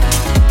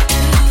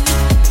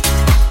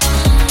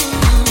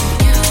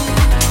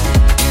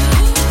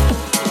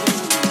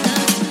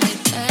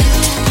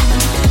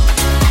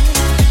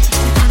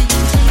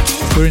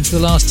 We're into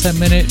the last 10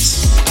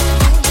 minutes.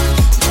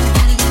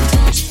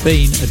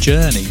 Been a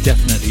journey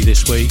definitely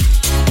this week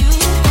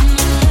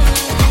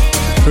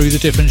through the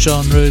different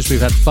genres. We've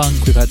had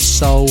funk, we've had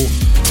soul,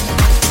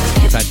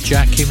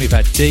 jacking, we've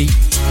had deep,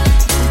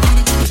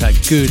 we've had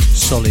good,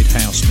 solid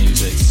house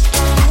music.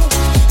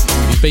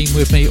 You've been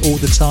with me all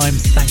the time,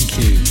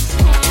 thank you.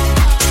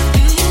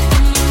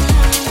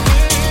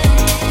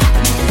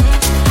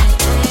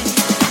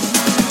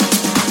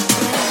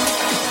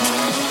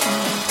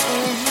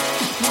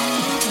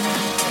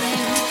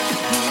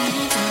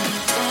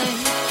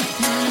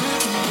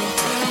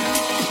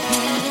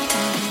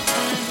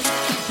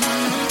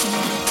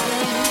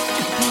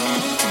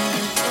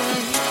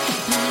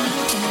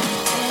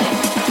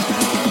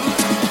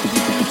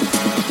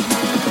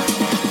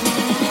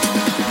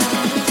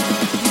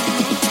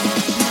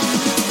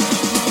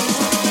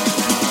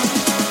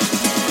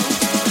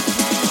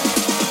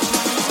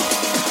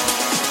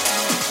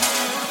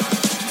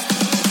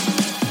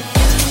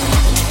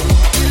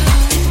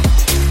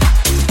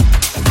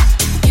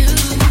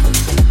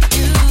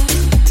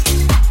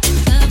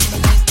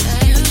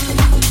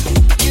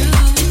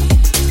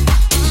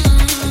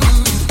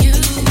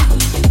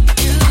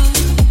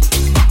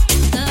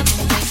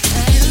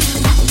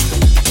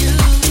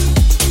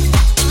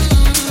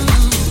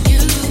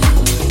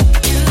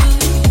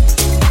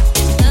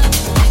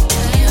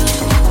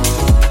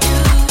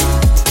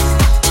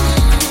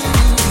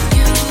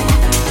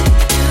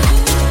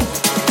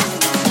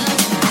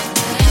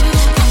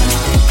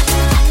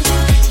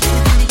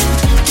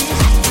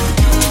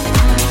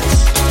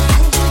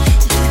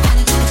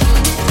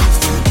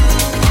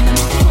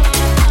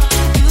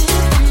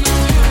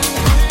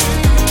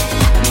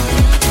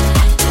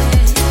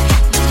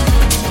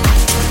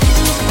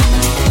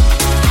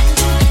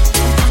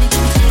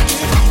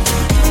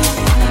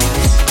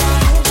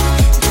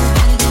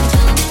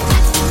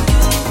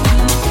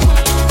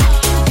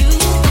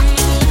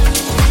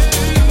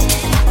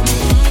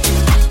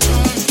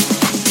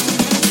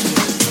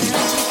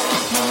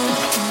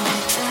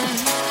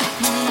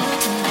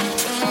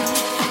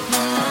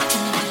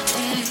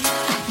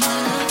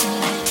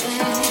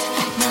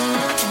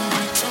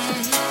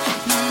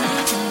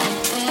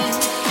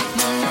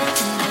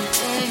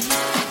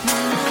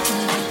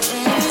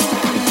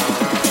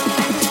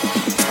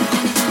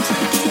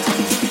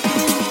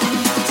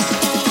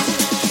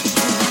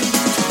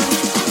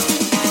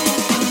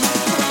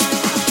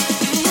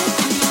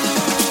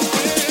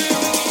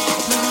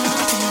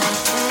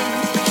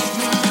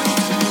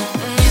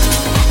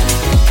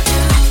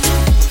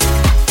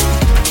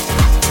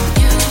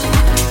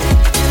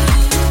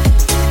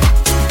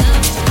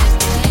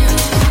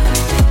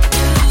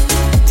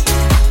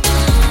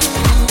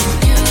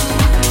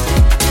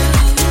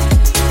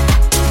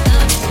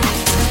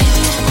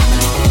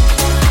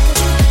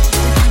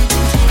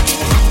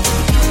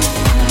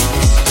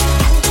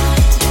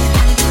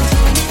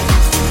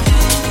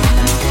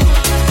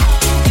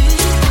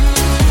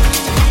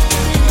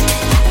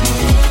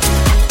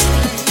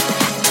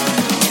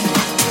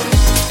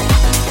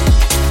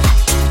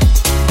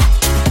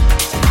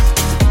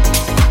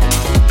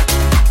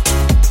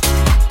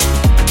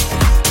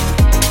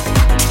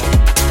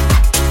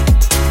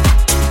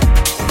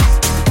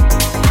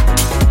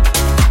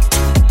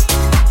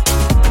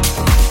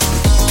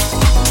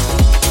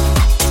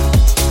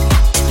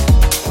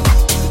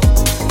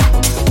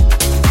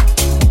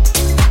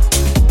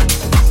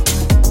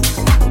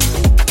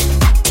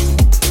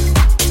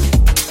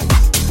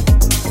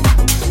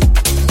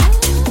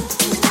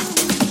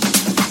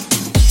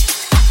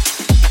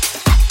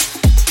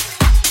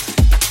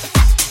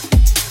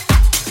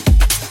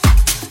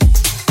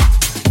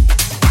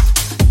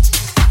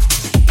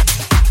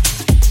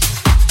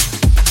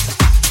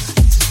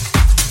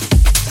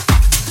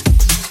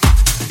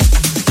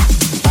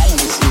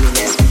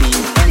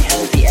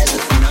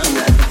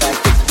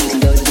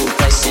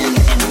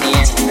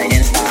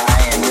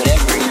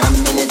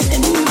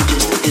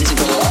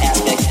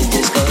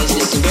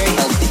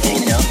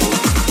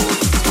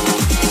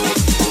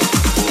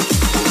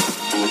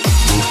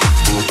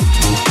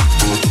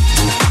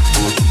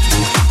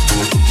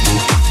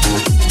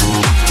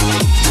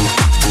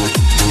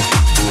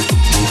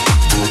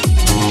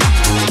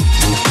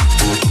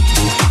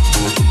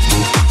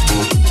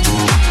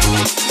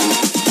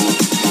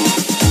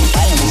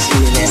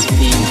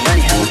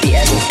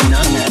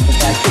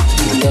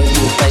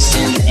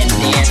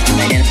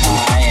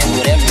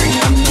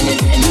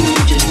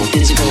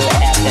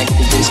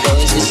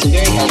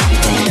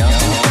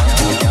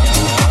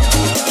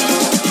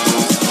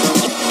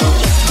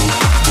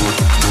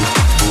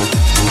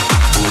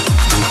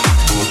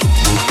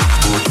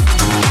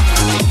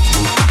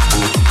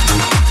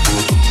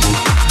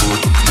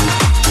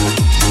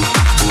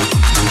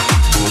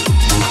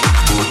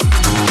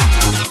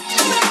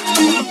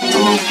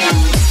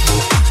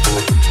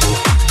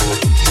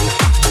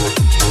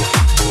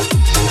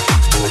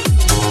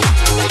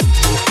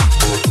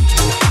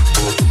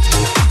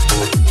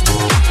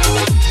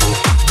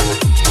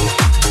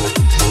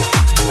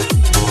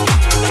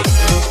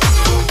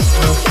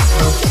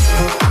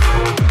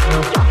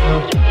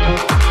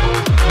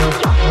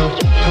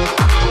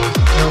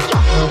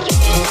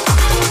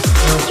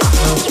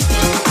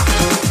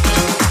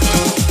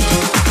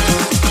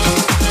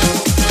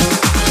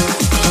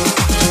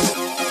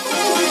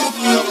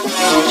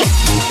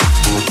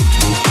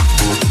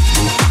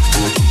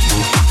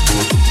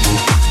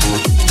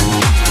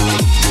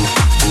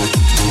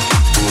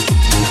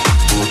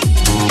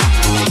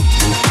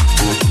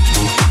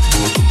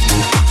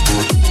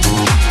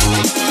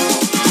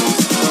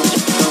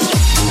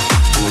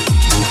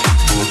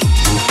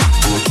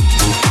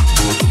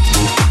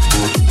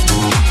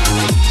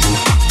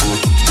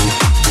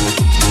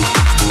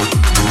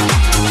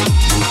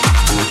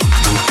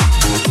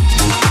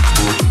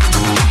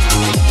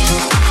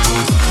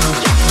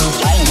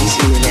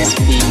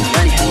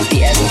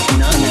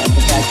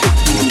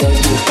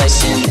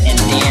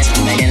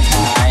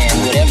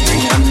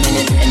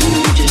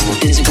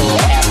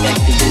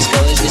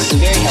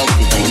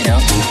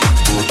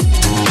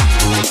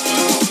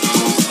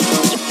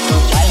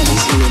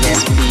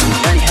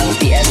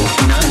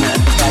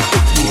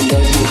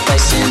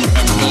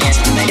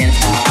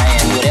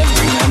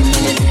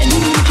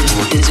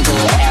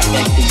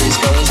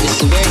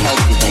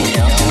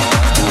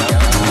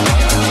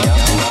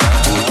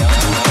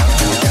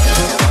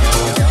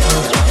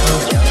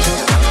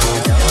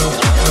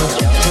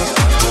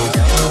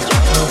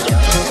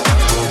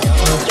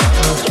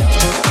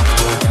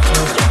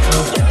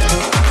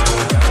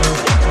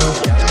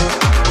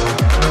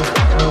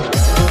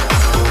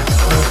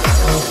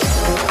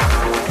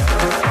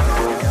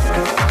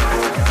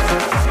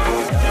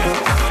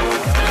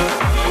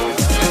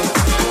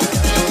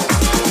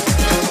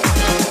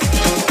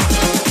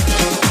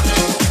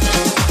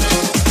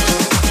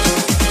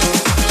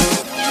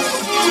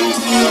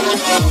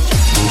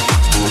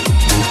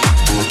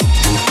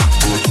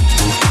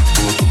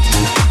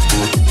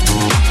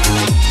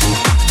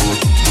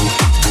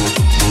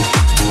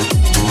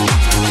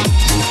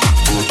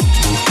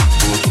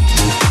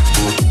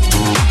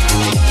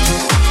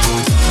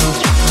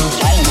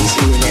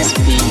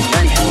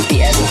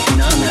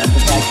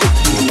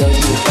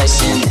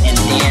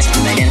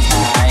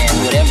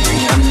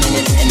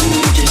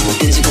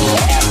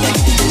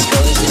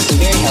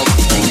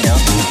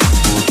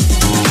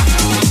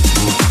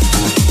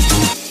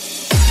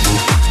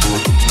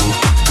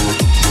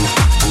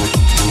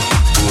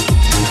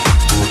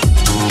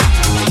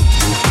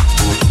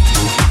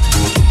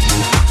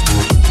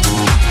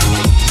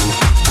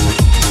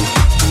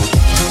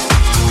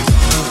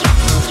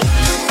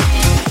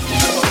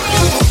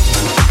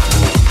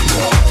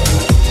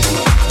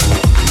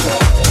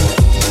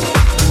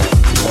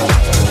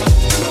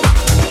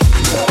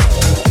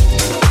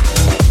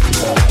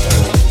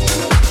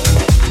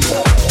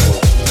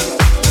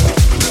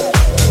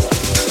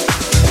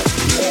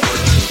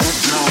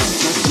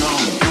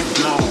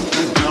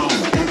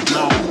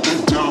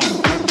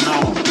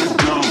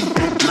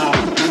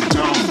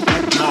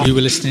 You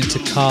were listening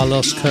to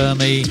Carlos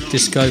Kermi,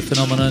 Disco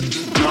Phenomenon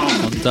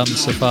on Dumb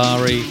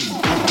Safari.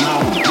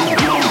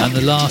 And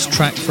the last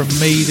track from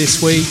me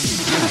this week,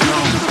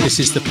 this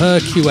is the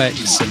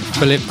PerQX and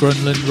Philip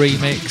Grunland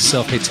remix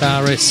of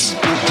Hitaris,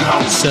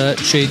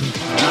 Searching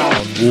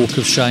on Walk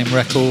of Shame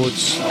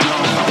Records.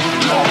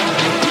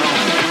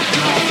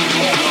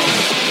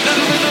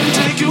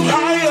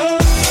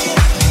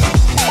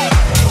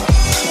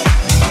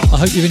 I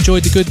hope you've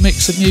enjoyed the good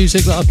mix of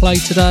music that I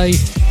played today.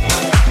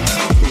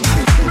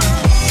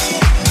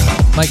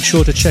 Make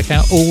sure to check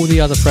out all the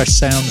other Fresh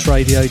Sounds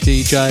radio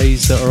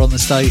DJs that are on the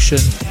station.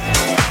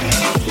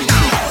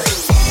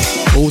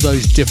 All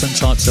those different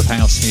types of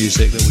house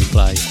music that we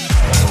play.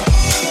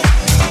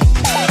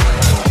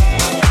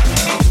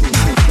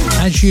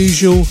 As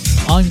usual,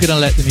 I'm going to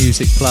let the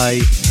music play.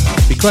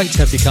 It'd be great to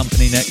have your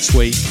company next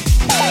week.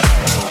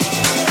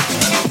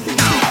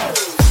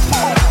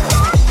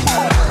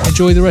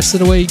 Enjoy the rest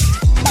of the week.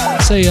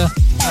 See ya.